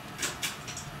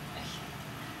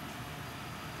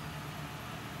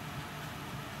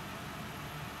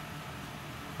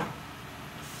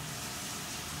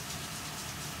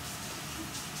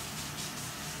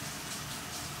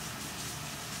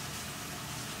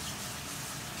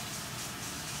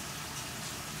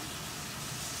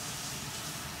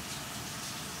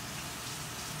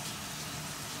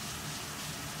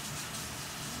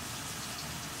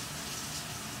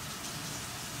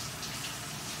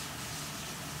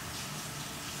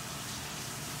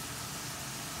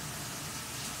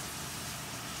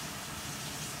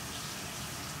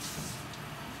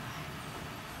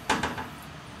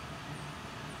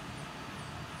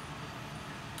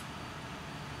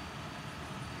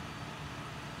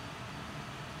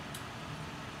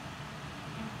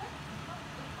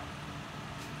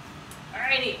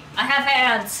 Alrighty, I have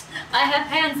hands. I have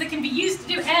hands that can be used to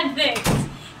do hand things.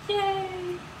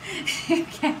 Yay!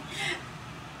 Okay.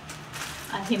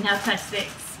 I can now touch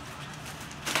things.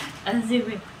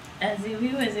 Azoo, azoo,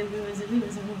 azoo, azoo,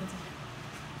 azoo.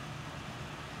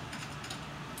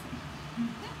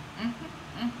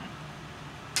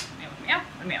 Meow, meow,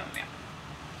 meow, meow.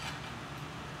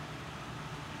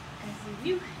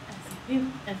 Azoo,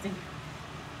 azoo, azoo.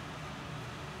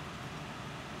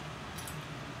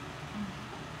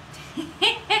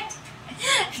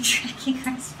 Drinking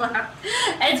rice flour.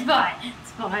 It's fine.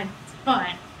 It's fine. It's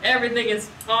fine. Everything is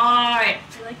fine.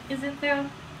 You're like, is it though?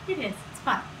 It is. It's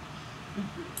fine.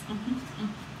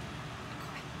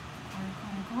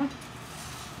 Corn.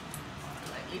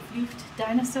 Lightly floofed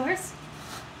dinosaurs.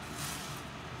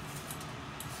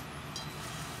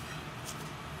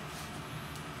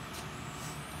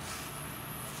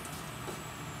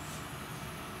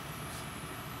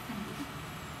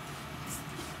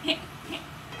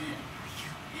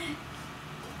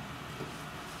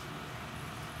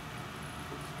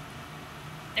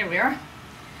 There we are.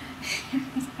 There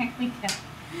we go.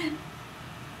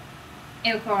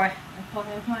 Okay.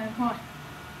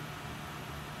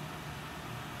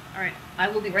 Alright, I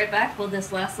will be right back while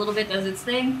this last little bit does its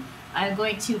thing. I'm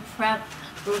going to prep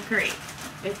for curry.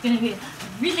 It's going to be a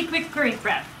really quick curry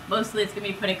prep. Mostly it's going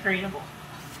to be putting curry in a bowl.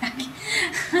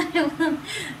 I will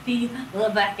be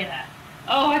back at that.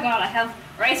 Oh my god, I have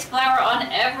rice flour on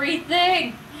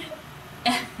everything!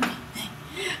 Everything.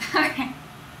 Alright.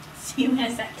 See you in a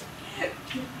second.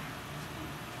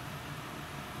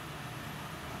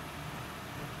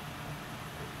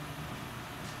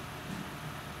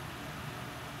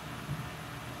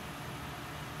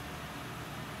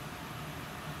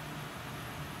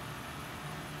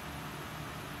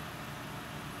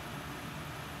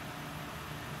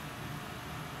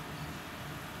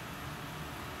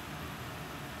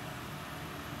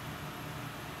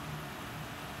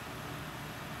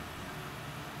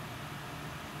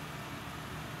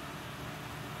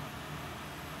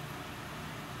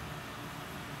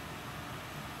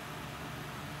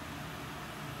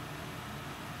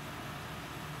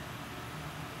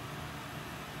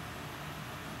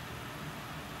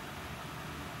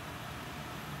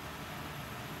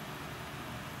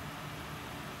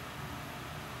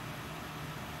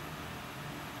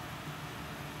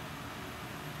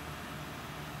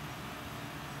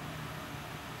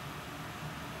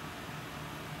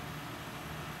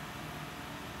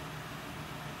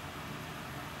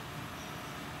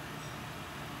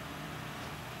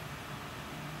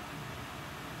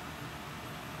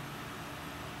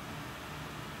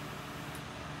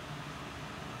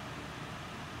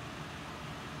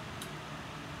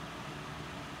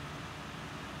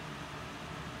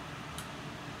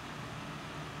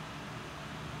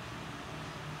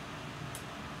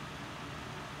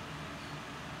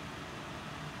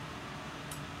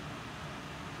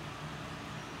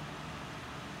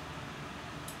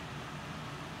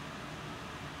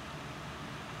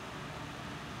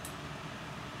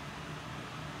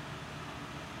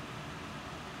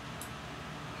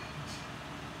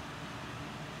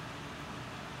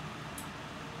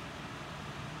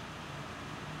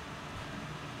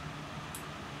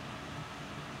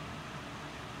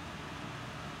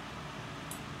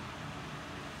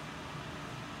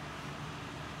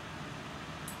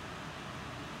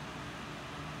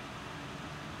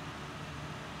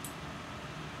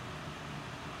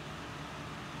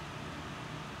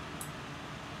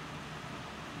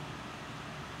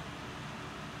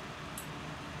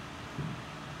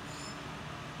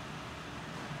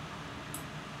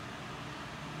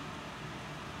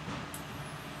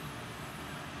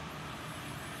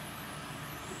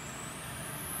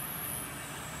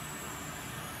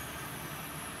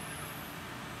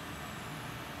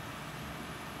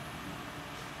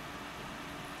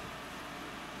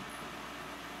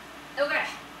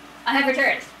 I have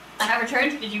returned. I have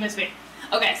returned. Did you miss me?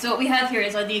 Okay, so what we have here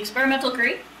is the experimental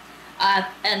curry,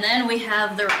 and then we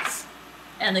have the rice.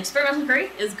 And the experimental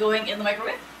curry is going in the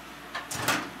microwave.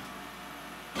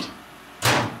 We're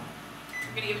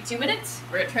gonna give it 2 minutes.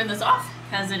 We're gonna turn this off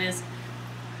because it is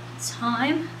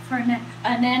time for a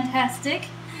nantastic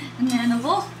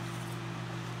nanable.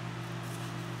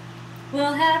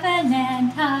 We'll have a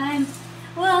nan time.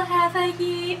 We'll have a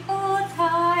ye old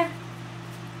time.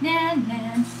 Nan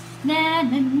nan nan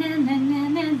nan nan nan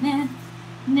nan nan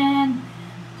nan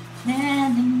nan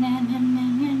nan nan nan nan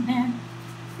nan nan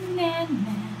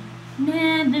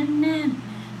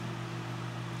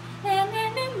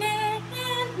nan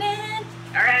nan nan.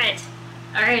 Alrighty.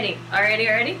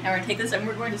 Now we're gonna take this and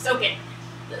we're going to soak it.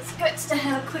 This gets to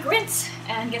have a quick rinse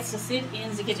and gets to sit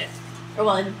in the kitchen. Or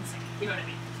well, in the sink, you know what I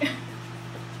mean.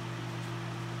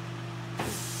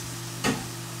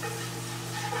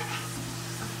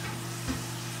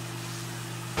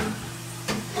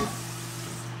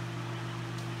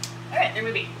 Alright, there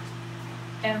we be.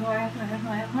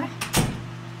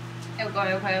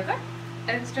 Okay.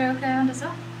 Extra okay on the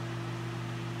side.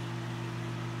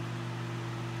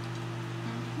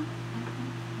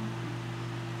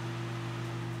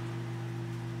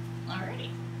 Alrighty.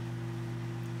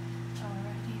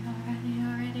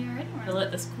 We're gonna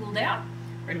let this cool down.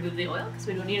 We're gonna move the oil because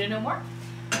we don't need it no more.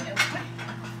 Okay.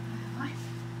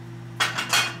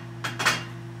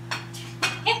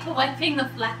 Wiping the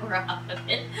flour off of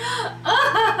it.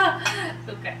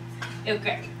 Okay.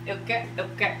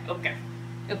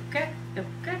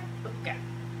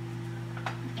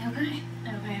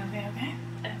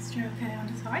 Extra okay on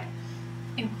the side.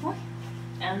 Okay.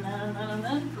 And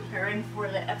then preparing for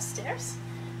the upstairs.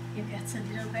 You get a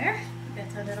little bear, you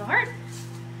get a little heart.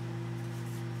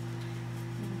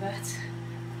 You got a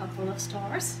couple of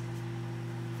stars.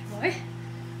 Boy.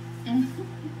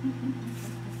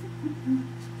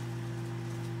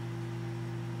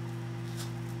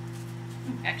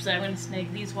 Actually, I'm going to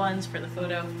snag these ones for the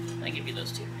photo. I'll give you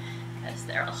those two. Because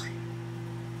they're all...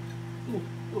 Ooh,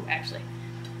 actually.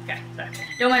 Okay, sorry.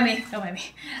 Don't mind me.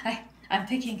 I'm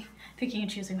picking and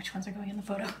choosing which ones are going in the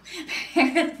photo.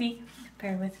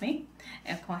 Bear with me.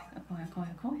 Okay.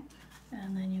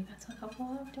 And then you got a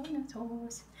couple of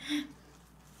dinosaurs.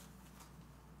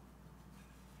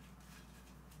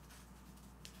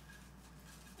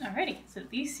 Alrighty, so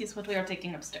this is what we are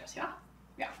taking upstairs, yeah?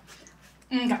 Yeah.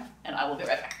 Okay, and I will be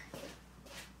right back.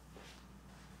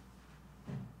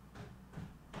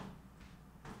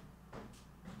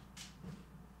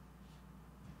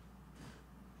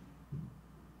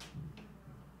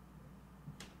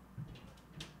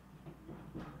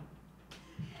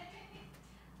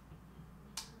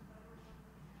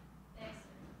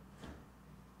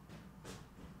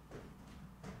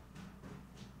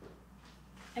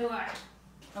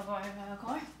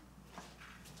 Okay.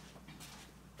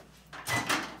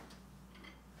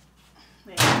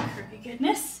 Very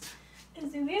goodness.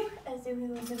 As a woo.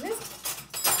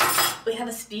 We have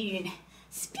a spoon.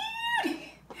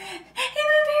 Hey,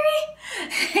 Blueberry!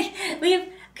 We have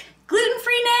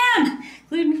gluten-free naan!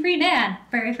 Gluten-free naan.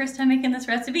 Very first time making this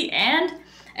recipe. And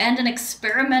an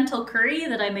experimental curry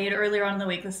that I made earlier on in the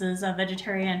week. This is a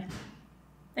vegetarian.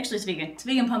 Actually, it's vegan. It's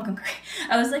vegan pumpkin curry.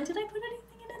 I was like, did I put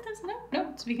anything in it? No,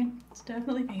 it's vegan. It's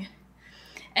definitely vegan.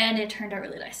 And it turned out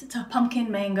really nice. It's a pumpkin,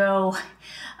 mango,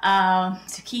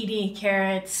 zucchini,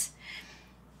 carrots.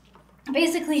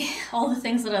 Basically, all the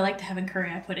things that I like to have in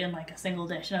curry, I put in like a single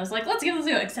dish. And I was like, let's give this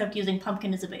a go, except using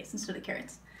pumpkin as a base instead of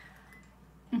carrots.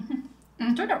 And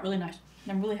it turned out really nice.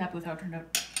 And I'm really happy with how it turned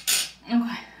out.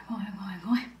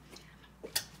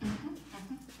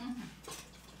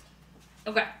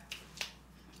 Okay.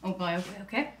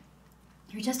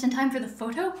 You're just in time for the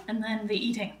photo and then the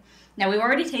eating. Now, we've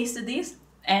already tasted these,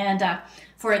 and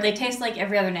they taste like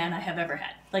every other naan I have ever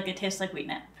had. Like, they taste like wheat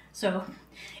naan. So,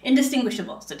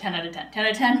 indistinguishable. So 10 out of 10. 10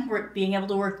 out of 10, we're being able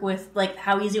to work with, like,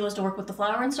 how easy it was to work with the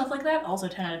flour and stuff like that. Also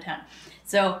 10 out of 10.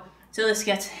 So this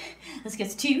gets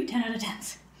 2 10 out of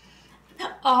 10s.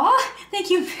 Aw, thank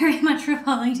you very much for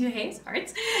following 2 Hayes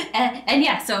hearts. And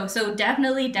yeah, so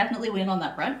definitely win on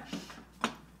that front.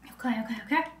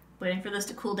 Okay. Waiting for this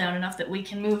to cool down enough that we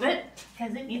can move it,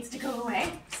 because it needs to go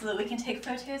away, so that we can take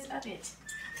photos of it.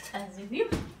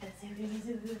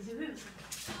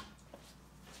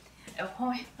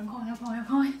 Okay.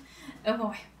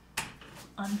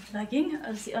 Unplugging.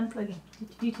 Let's see, unplugging.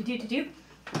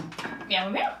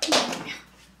 Yeah.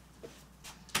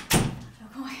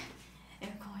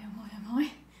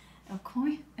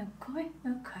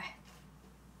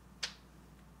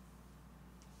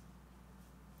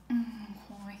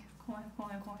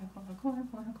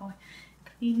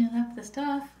 cleaning up the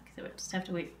stuff. So we just have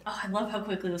to wait. Oh, I love how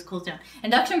quickly this cools down.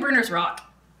 Induction burners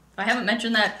rock. I haven't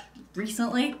mentioned that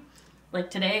recently,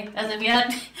 like today, as of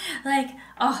yet. Like,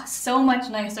 oh, so much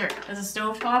nicer as a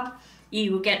stovetop.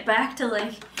 You get back to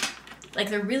like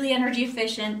they're really energy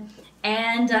efficient.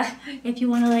 And if you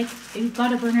want to, like, if you've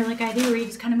got a burner like I do, where you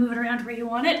just kind of move it around where you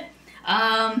want it,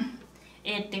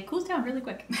 it cools down really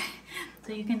quick.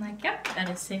 So you can, like, yep, that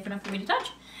is safe enough for me to touch.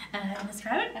 And just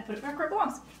grab it and put it back where it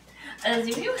belongs. As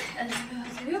you do, as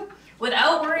you do,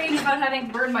 without worrying about having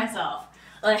to burn myself.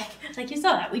 Like you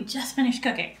saw that, we just finished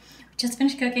cooking.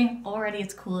 Already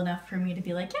it's cool enough for me to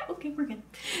be like, yeah, okay, we're good.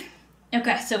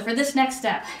 Okay, so for this next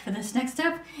step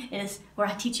is where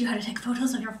I teach you how to take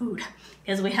photos of your food,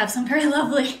 because we have some very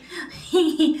lovely.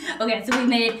 Okay, so we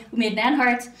made Nan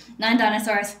hearts, Nan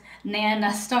dinosaurs,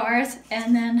 Nan stars,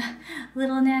 and then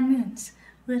little Nan moons.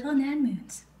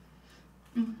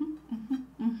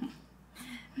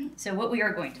 So what we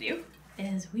are going to do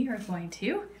is we are going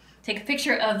to take a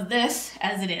picture of this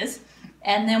as it is,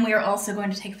 and then we are also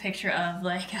going to take a picture of,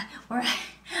 like, where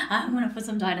I'm gonna put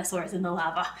some dinosaurs in the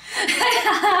lava.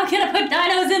 I'm gonna put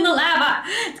dinos in the lava.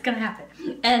 It's gonna happen.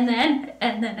 And then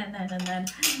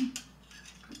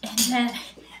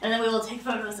we will take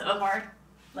photos of our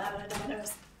lava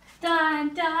dinos.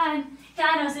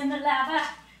 Dinos in the lava.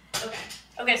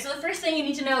 Okay, so the first thing you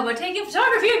need to know about taking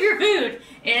photography of your food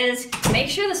is make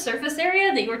sure the surface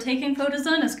area that you're taking photos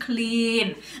on is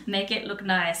clean. Make it look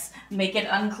nice. Make it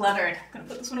uncluttered. I'm gonna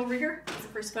put this one over here. The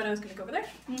first photo is gonna go over there.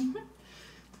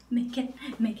 Make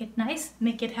it nice.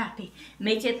 Make it happy.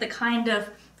 Make it the kind of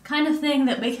thing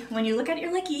that when you look at it,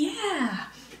 you're like, yeah,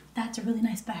 that's a really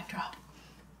nice backdrop.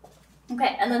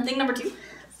 Okay, and then thing number two,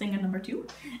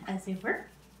 as it were,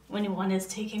 when one is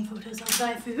taking photos of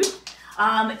thy food,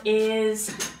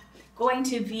 is going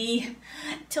to be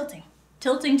tilting.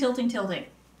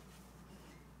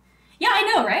 Yeah, I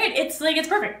know, right? It's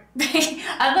perfect.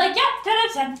 I'm like, yeah, 10 out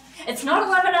of 10. It's not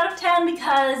 11 out of 10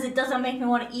 because it doesn't make me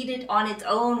want to eat it on its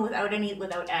own without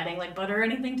adding like butter or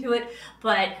anything to it.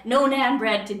 But no naan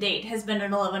bread to date has been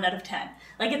an 11 out of 10.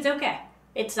 Like, it's okay.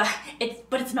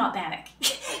 But it's not bannock.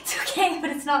 It's okay, but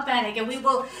it's not bannock, and we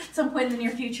will at some point in the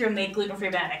near future make gluten-free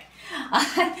bannock.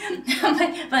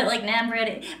 But like naan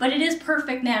bread, but it is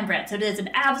perfect naan bread, so it is an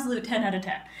absolute 10 out of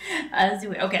 10.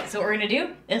 Okay, so what we're gonna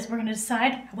do is we're gonna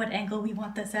decide what angle we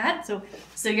want this at. So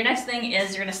your next thing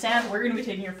is you're gonna stand. We're gonna be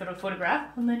taking your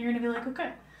photograph, and then you're gonna be like,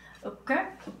 okay.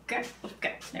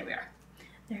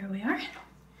 There we are.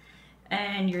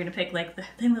 And you're gonna pick like the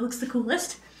thing that looks the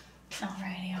coolest.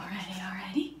 Alrighty.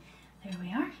 There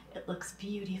we are. It looks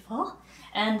beautiful.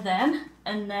 And then,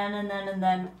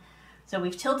 so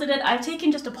we've tilted it. I've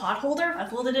taken just a pot holder. I've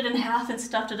folded it in half and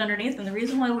stuffed it underneath. And the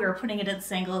reason why we were putting it at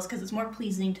this angle is because it's more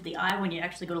pleasing to the eye when you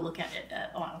actually go to look at it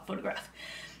on a photograph.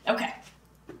 Okay.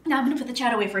 Now I'm gonna put the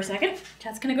chat away for a second.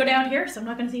 Chat's gonna go down here, so I'm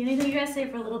not gonna see anything you guys say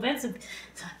for a little bit.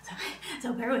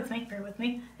 So bear with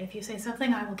me. If you say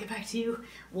something, I will get back to you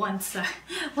once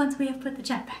we have put the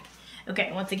chat back.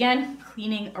 Okay, once again,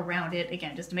 cleaning around it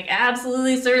again, just to make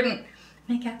absolutely certain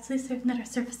that our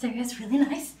surface area is really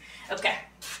nice. Okay.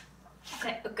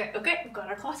 We've got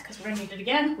our cloth because we're gonna need it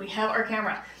again. We have our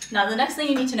camera. Now the next thing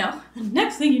you need to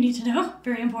know,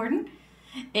 very important,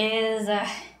 is, are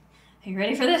you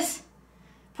ready for this?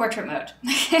 Portrait mode.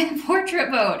 Portrait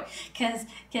mode. Because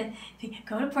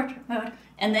go to portrait mode,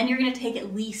 and then you're going to take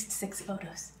at least 6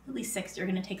 photos. At least 6. You're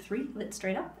going to take 3 of it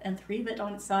straight up and 3 of it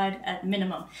on its side at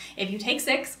minimum. If you take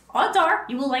 6, odds are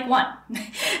you will like 1.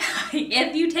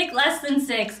 If you take less than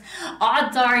 6,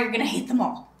 odds are you're going to hate them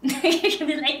all. You're going to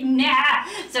be like, nah.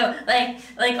 So like,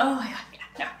 oh my god, yeah,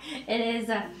 no. It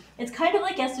is, it's kind of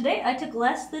like yesterday. I took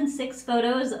less than 6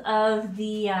 photos of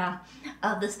the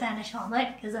Spanish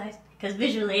omelet because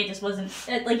visually it just wasn't,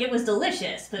 like, it was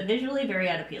delicious, but visually very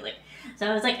unappealing. So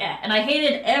I was like, eh. And I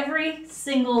hated every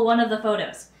single one of the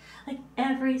photos. Like,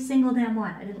 every single damn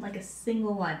one. I didn't like a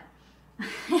single one.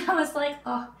 I was like,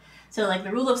 oh. So, like, the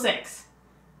rule of 6.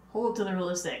 Hold to the rule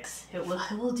of 6. It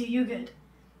will do you good.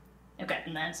 Okay,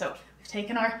 and then, so we've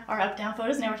taken our up-down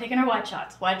photos, now we're taking our wide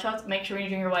shots. Wide shots, make sure when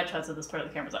you're doing your wide shots that this part of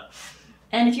the camera's up.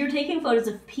 And if you're taking photos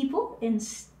of people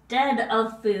instead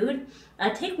of food,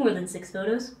 take more than 6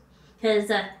 photos. Because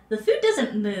the food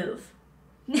doesn't move.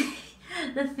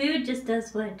 The food just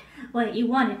does what you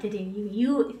want it to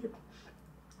do.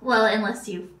 Well, unless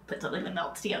you put something that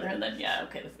melts together and then, yeah,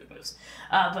 okay, the food moves.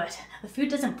 But the food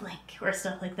doesn't blink or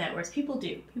stuff like that, whereas people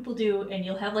do. People do, and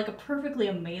you'll have like a perfectly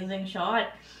amazing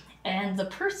shot, and the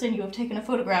person you have taken a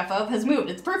photograph of has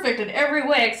moved. It's perfect in every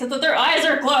way except that their eyes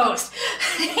are closed.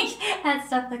 And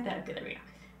stuff like that. Okay, there we go.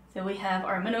 So we have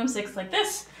our minimum 6 like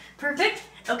this. Perfect.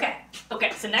 Okay.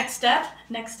 Okay, so next step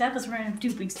is we're gonna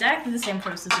do exactly the same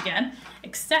process again,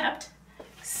 except,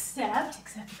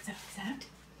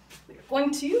 we're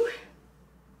going to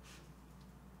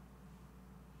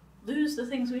lose the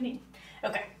things we need.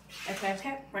 Okay. Okay,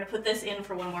 we're gonna put this in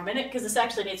for 1 more minute because this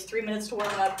actually needs 3 minutes to warm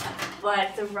up,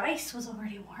 but the rice was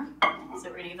already warm, so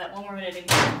we're gonna give that 1 more minute in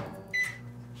here.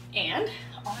 And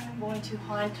I'm going to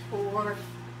hunt for,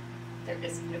 there it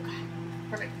is, okay,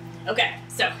 perfect. Okay,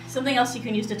 so something else you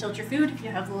can use to tilt your food, if you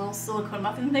have the little silicone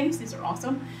muffin things, these are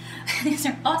awesome. These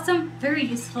are awesome, very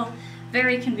useful,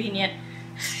 very convenient.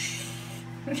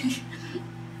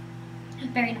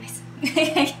 Very nice.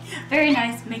 Very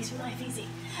nice, makes your life easy.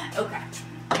 Okay.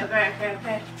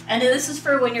 Okay. And this is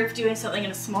for when you're doing something in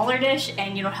a smaller dish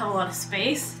and you don't have a lot of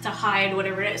space to hide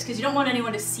whatever it is, because you don't want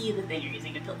anyone to see the thing you're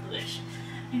using to tilt the dish.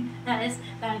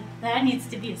 That needs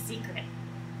to be a secret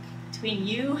between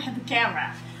you and the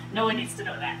camera. No one needs to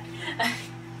know that.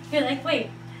 You're like, wait,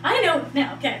 I know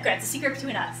now. Okay, it's a secret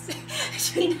between us.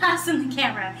 Between us and the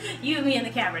camera. You, me, and the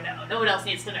camera. No one else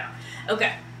needs to know.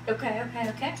 Okay.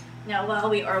 Now while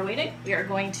we are waiting, we are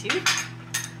going to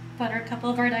butter a couple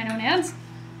of our Dino Nans.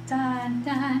 Dino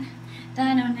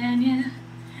Nan, yeah.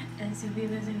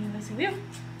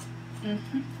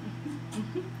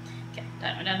 Okay,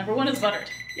 Dino Nan number 1 is buttered.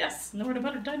 Yes, nowhere to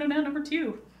butter Dino Nan number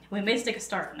 2. We may stick a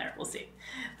star from there. We'll see.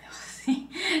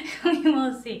 We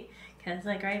will see. Because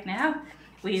like right now,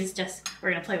 we're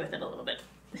gonna play with it a little bit.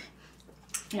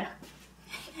 Yeah.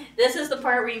 This is the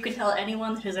part where you can tell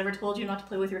anyone that has ever told you not to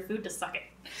play with your food to suck it.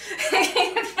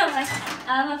 I feel like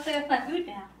I'm gonna play with my food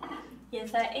now.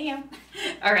 Yes, I am.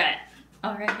 Alright.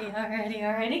 Alrighty.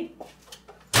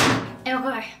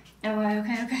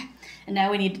 Okay. And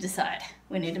now we need to decide.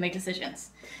 We need to make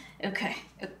decisions. Okay.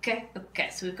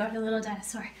 So we've got a little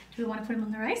dinosaur. Do we want to put him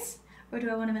on the rice? Or do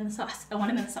I want him in the sauce? I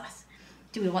want him in the sauce.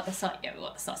 Do we want the sauce? Yeah, we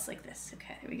want the sauce like this.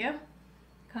 Okay, there we go.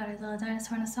 Got our little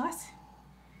dinosaur in the sauce.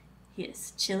 He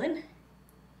is chilling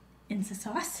in the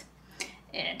sauce.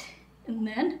 And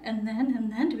then,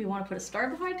 do we want to put a star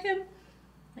behind him?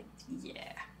 Like,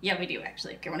 yeah. Yeah, we do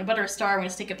actually. Okay, we're gonna butter a star, we're gonna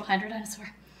stick it behind our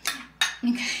dinosaur.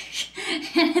 Okay.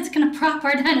 And it's gonna prop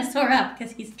our dinosaur up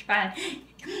because he's trying.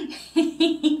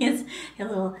 He's a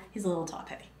little top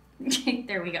heavy. Okay,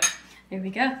 there we go.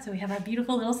 So we have our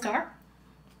beautiful little star.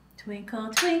 Twinkle,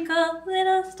 twinkle,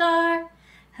 little star,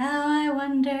 how I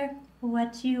wonder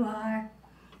what you are.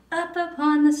 Up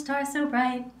upon the star so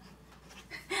bright.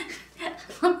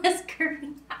 On the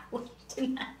screen.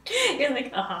 You're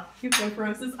like, you're so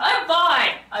ferocious. I'm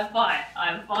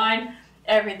fine.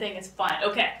 Everything is fine.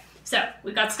 Okay, so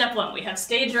we got step 1. We have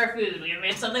staged our food. We have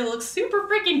made something that looks super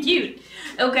freaking cute.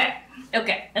 Okay.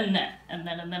 And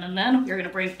then you're gonna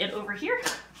bring it over here,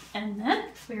 and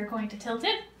then we are going to tilt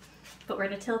it. But we're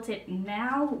gonna tilt it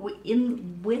now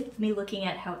with me looking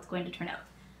at how it's going to turn out.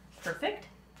 Perfect.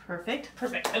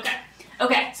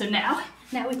 Okay. So now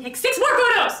we take 6 more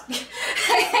photos.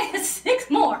 6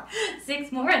 more,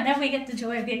 and then we get the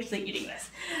joy of actually eating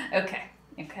this. Okay.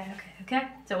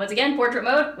 So once again, portrait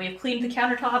mode. We have cleaned the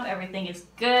countertop. Everything is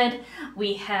good.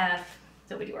 We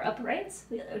do our uprights.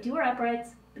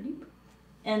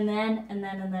 And then. And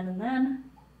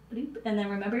then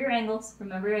remember your angles,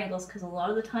 because a lot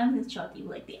of the time this shot you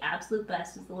like the absolute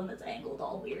best is the one that's angled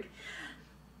all weird.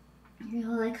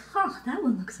 You're like, that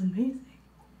one looks amazing.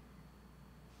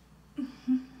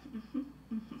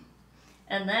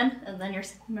 And then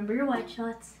remember your wide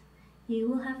shots. You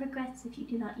will have regrets if you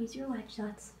do not use your wide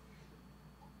shots.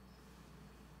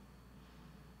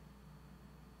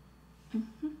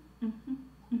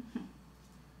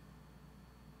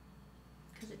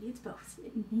 Because it needs both.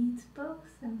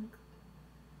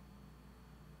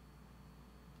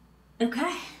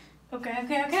 Okay.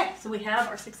 So we have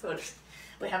our 6 photos.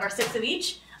 We have our 6 of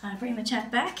each. I'm gonna bring the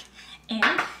chat back,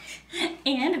 and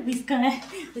we're gonna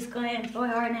enjoy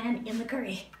our nan in the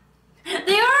curry.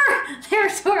 They're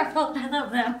adorable. I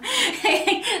love them.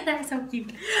 They're so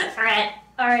cute.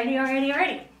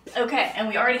 Alrighty. Okay, and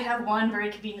we already have one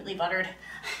very conveniently buttered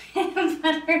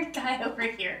guy over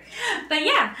here. But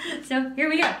yeah, so here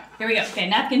we go. Okay,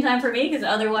 napkin time for me, because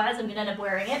otherwise I'm gonna end up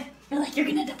wearing it. You're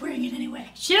gonna end up wearing it anyway.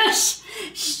 Shush,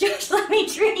 let me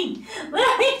dream.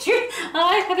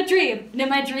 I have a dream, and in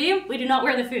my dream, we do not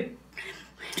wear the food.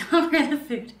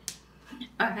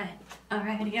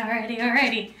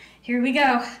 Alrighty. Here we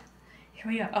go.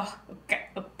 Oh,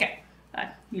 okay. I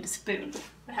need a spoon.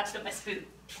 What happened to my spoon?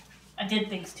 I did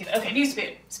things too. Okay, new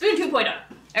spoon. Spoon 2.0.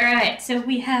 Alright, so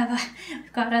we've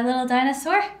got our little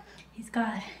dinosaur. He's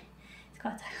got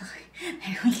there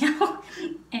we go.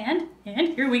 And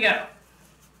here we go.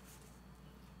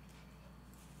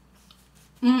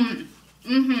 That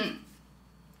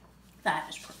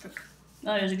is perfect.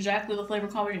 That is exactly the flavor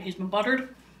combination. He's been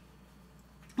buttered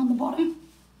on the bottom.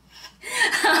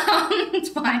 It's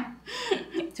fine.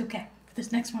 It's okay. For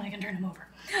this next one, I can turn him over.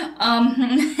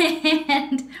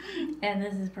 And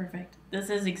this is perfect. This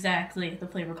is exactly the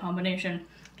flavor combination.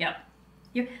 Yep.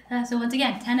 So once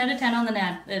again, 10 out of 10 on the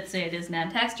naan. It is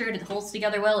naan textured. It holds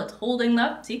together well. It's holding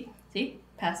the, see,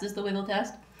 passes the wiggle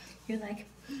test. You're like,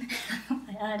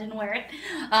 I didn't wear it.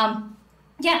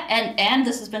 Yeah, and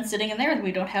this has been sitting in there.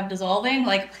 We don't have dissolving.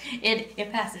 Like,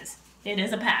 it passes. It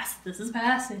is a pass. This is a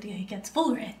pass. It gets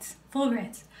full grades. Full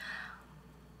grades.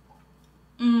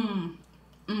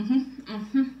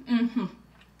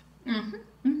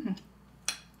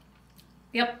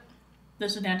 Yep.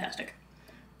 This is fantastic.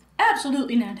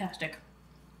 Absolutely fantastic.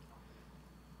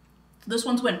 This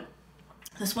one's win.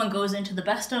 This one goes into the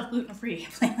best of gluten-free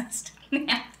playlist.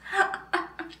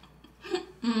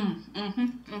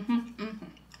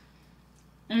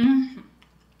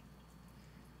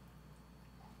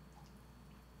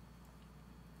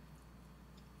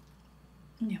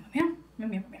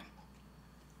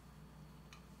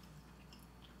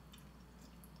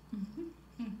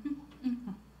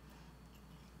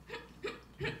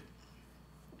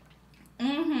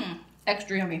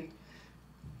 Extra yummy.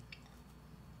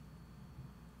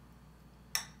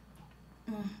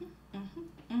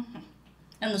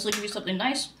 And this will give you something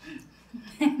nice.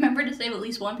 Remember to save at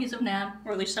least one piece of naan,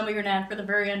 or at least some of your naan, for the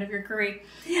very end of your curry,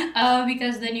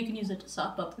 because then you can use it to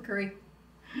sop up the curry.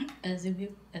 Azubu.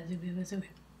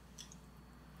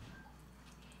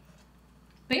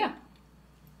 But yeah,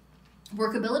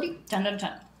 workability, 10 out of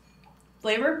 10.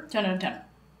 Flavor, 10 out of 10.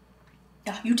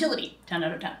 Utility, 10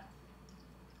 out of 10.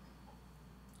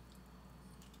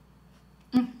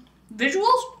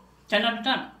 Visuals, 10 out of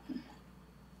 10.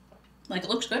 Like, it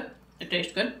looks good, it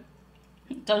tastes good,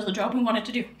 it does the job we want it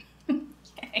to do.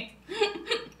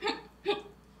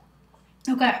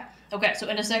 Okay. Okay, so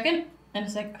in a second,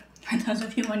 for those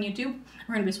of you on YouTube,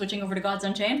 we're going to be switching over to Gods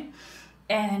Unchained.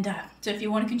 And so if you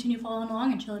want to continue following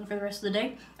along and chilling for the rest of the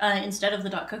day, instead of the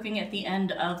 .cooking at the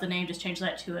end of the name, just change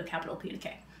that to a capital P to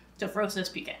K. So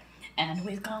Frosis PK. And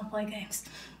we've gone play games.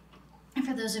 And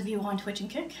for those of you on Twitch and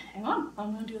Kick, hang on,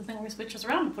 I'm going to do the thing where we switch us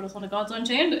around and put us on a Gods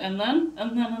Unchained, and then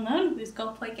we've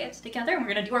got play games together, and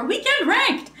we're going to do our weekend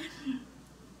ranked!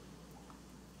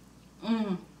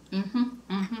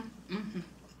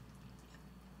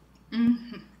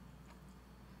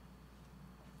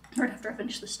 Right after I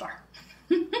finish the star.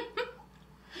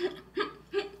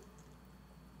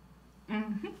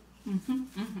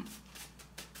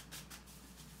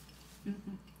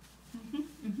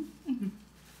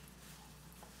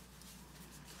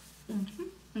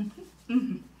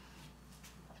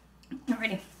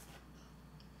 Alrighty.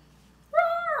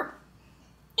 Roar!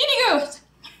 Ghost!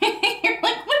 You're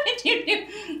like, what did you do?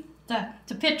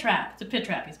 It's a pit trap. It's a pit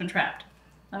trap. He's been trapped.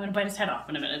 I'm gonna bite his head off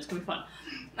in a minute. It's gonna be fun.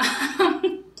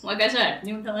 Like I said,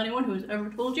 you can tell anyone who's ever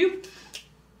told you,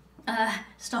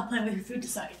 stop playing with your food,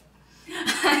 decide.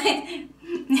 You'll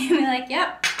be like,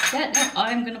 yep, yeah, no,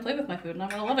 I'm gonna play with my food and I'm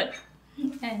gonna love it.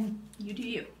 And you do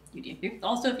you. You do you.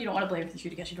 Also, if you don't want to play with your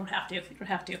food, I guess you don't have to. You don't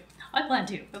have to. I plan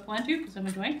to because I'm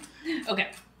enjoying.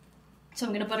 Okay, so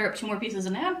I'm gonna butter up 2 more pieces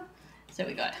of naan. So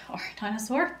we got our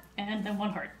dinosaur and then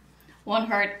 1 heart. 1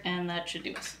 heart, and that should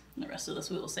do us. And the rest of this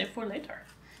we will save for later.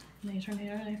 Later,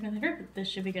 but this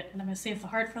should be good. And I'm gonna save the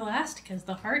heart for last because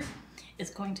the heart is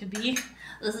going to be,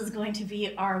 this is going to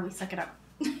be our we suck it up.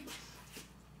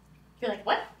 You're like,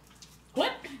 what?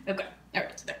 What? Okay, all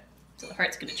right, so there. So the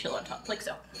heart's gonna chill on top like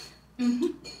so.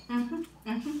 And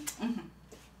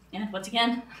once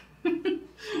again, I'm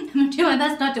gonna do my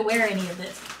best not to wear any of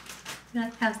this.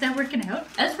 How's that working out?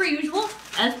 As per usual,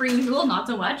 not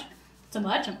so much. I'm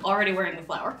already wearing the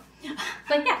flower.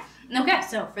 But yeah, okay,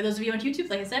 so for those of you on YouTube,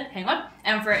 like I said, hang on.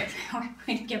 And for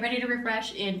get ready to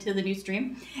refresh into the new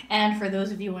stream. And for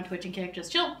those of you on Twitch and Kick,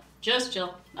 just chill.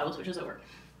 I will switch this over.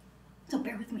 So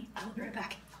bear with me. I will be right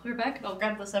back. I'll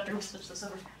grab this after we switch this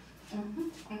over.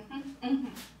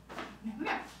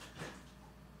 Okay.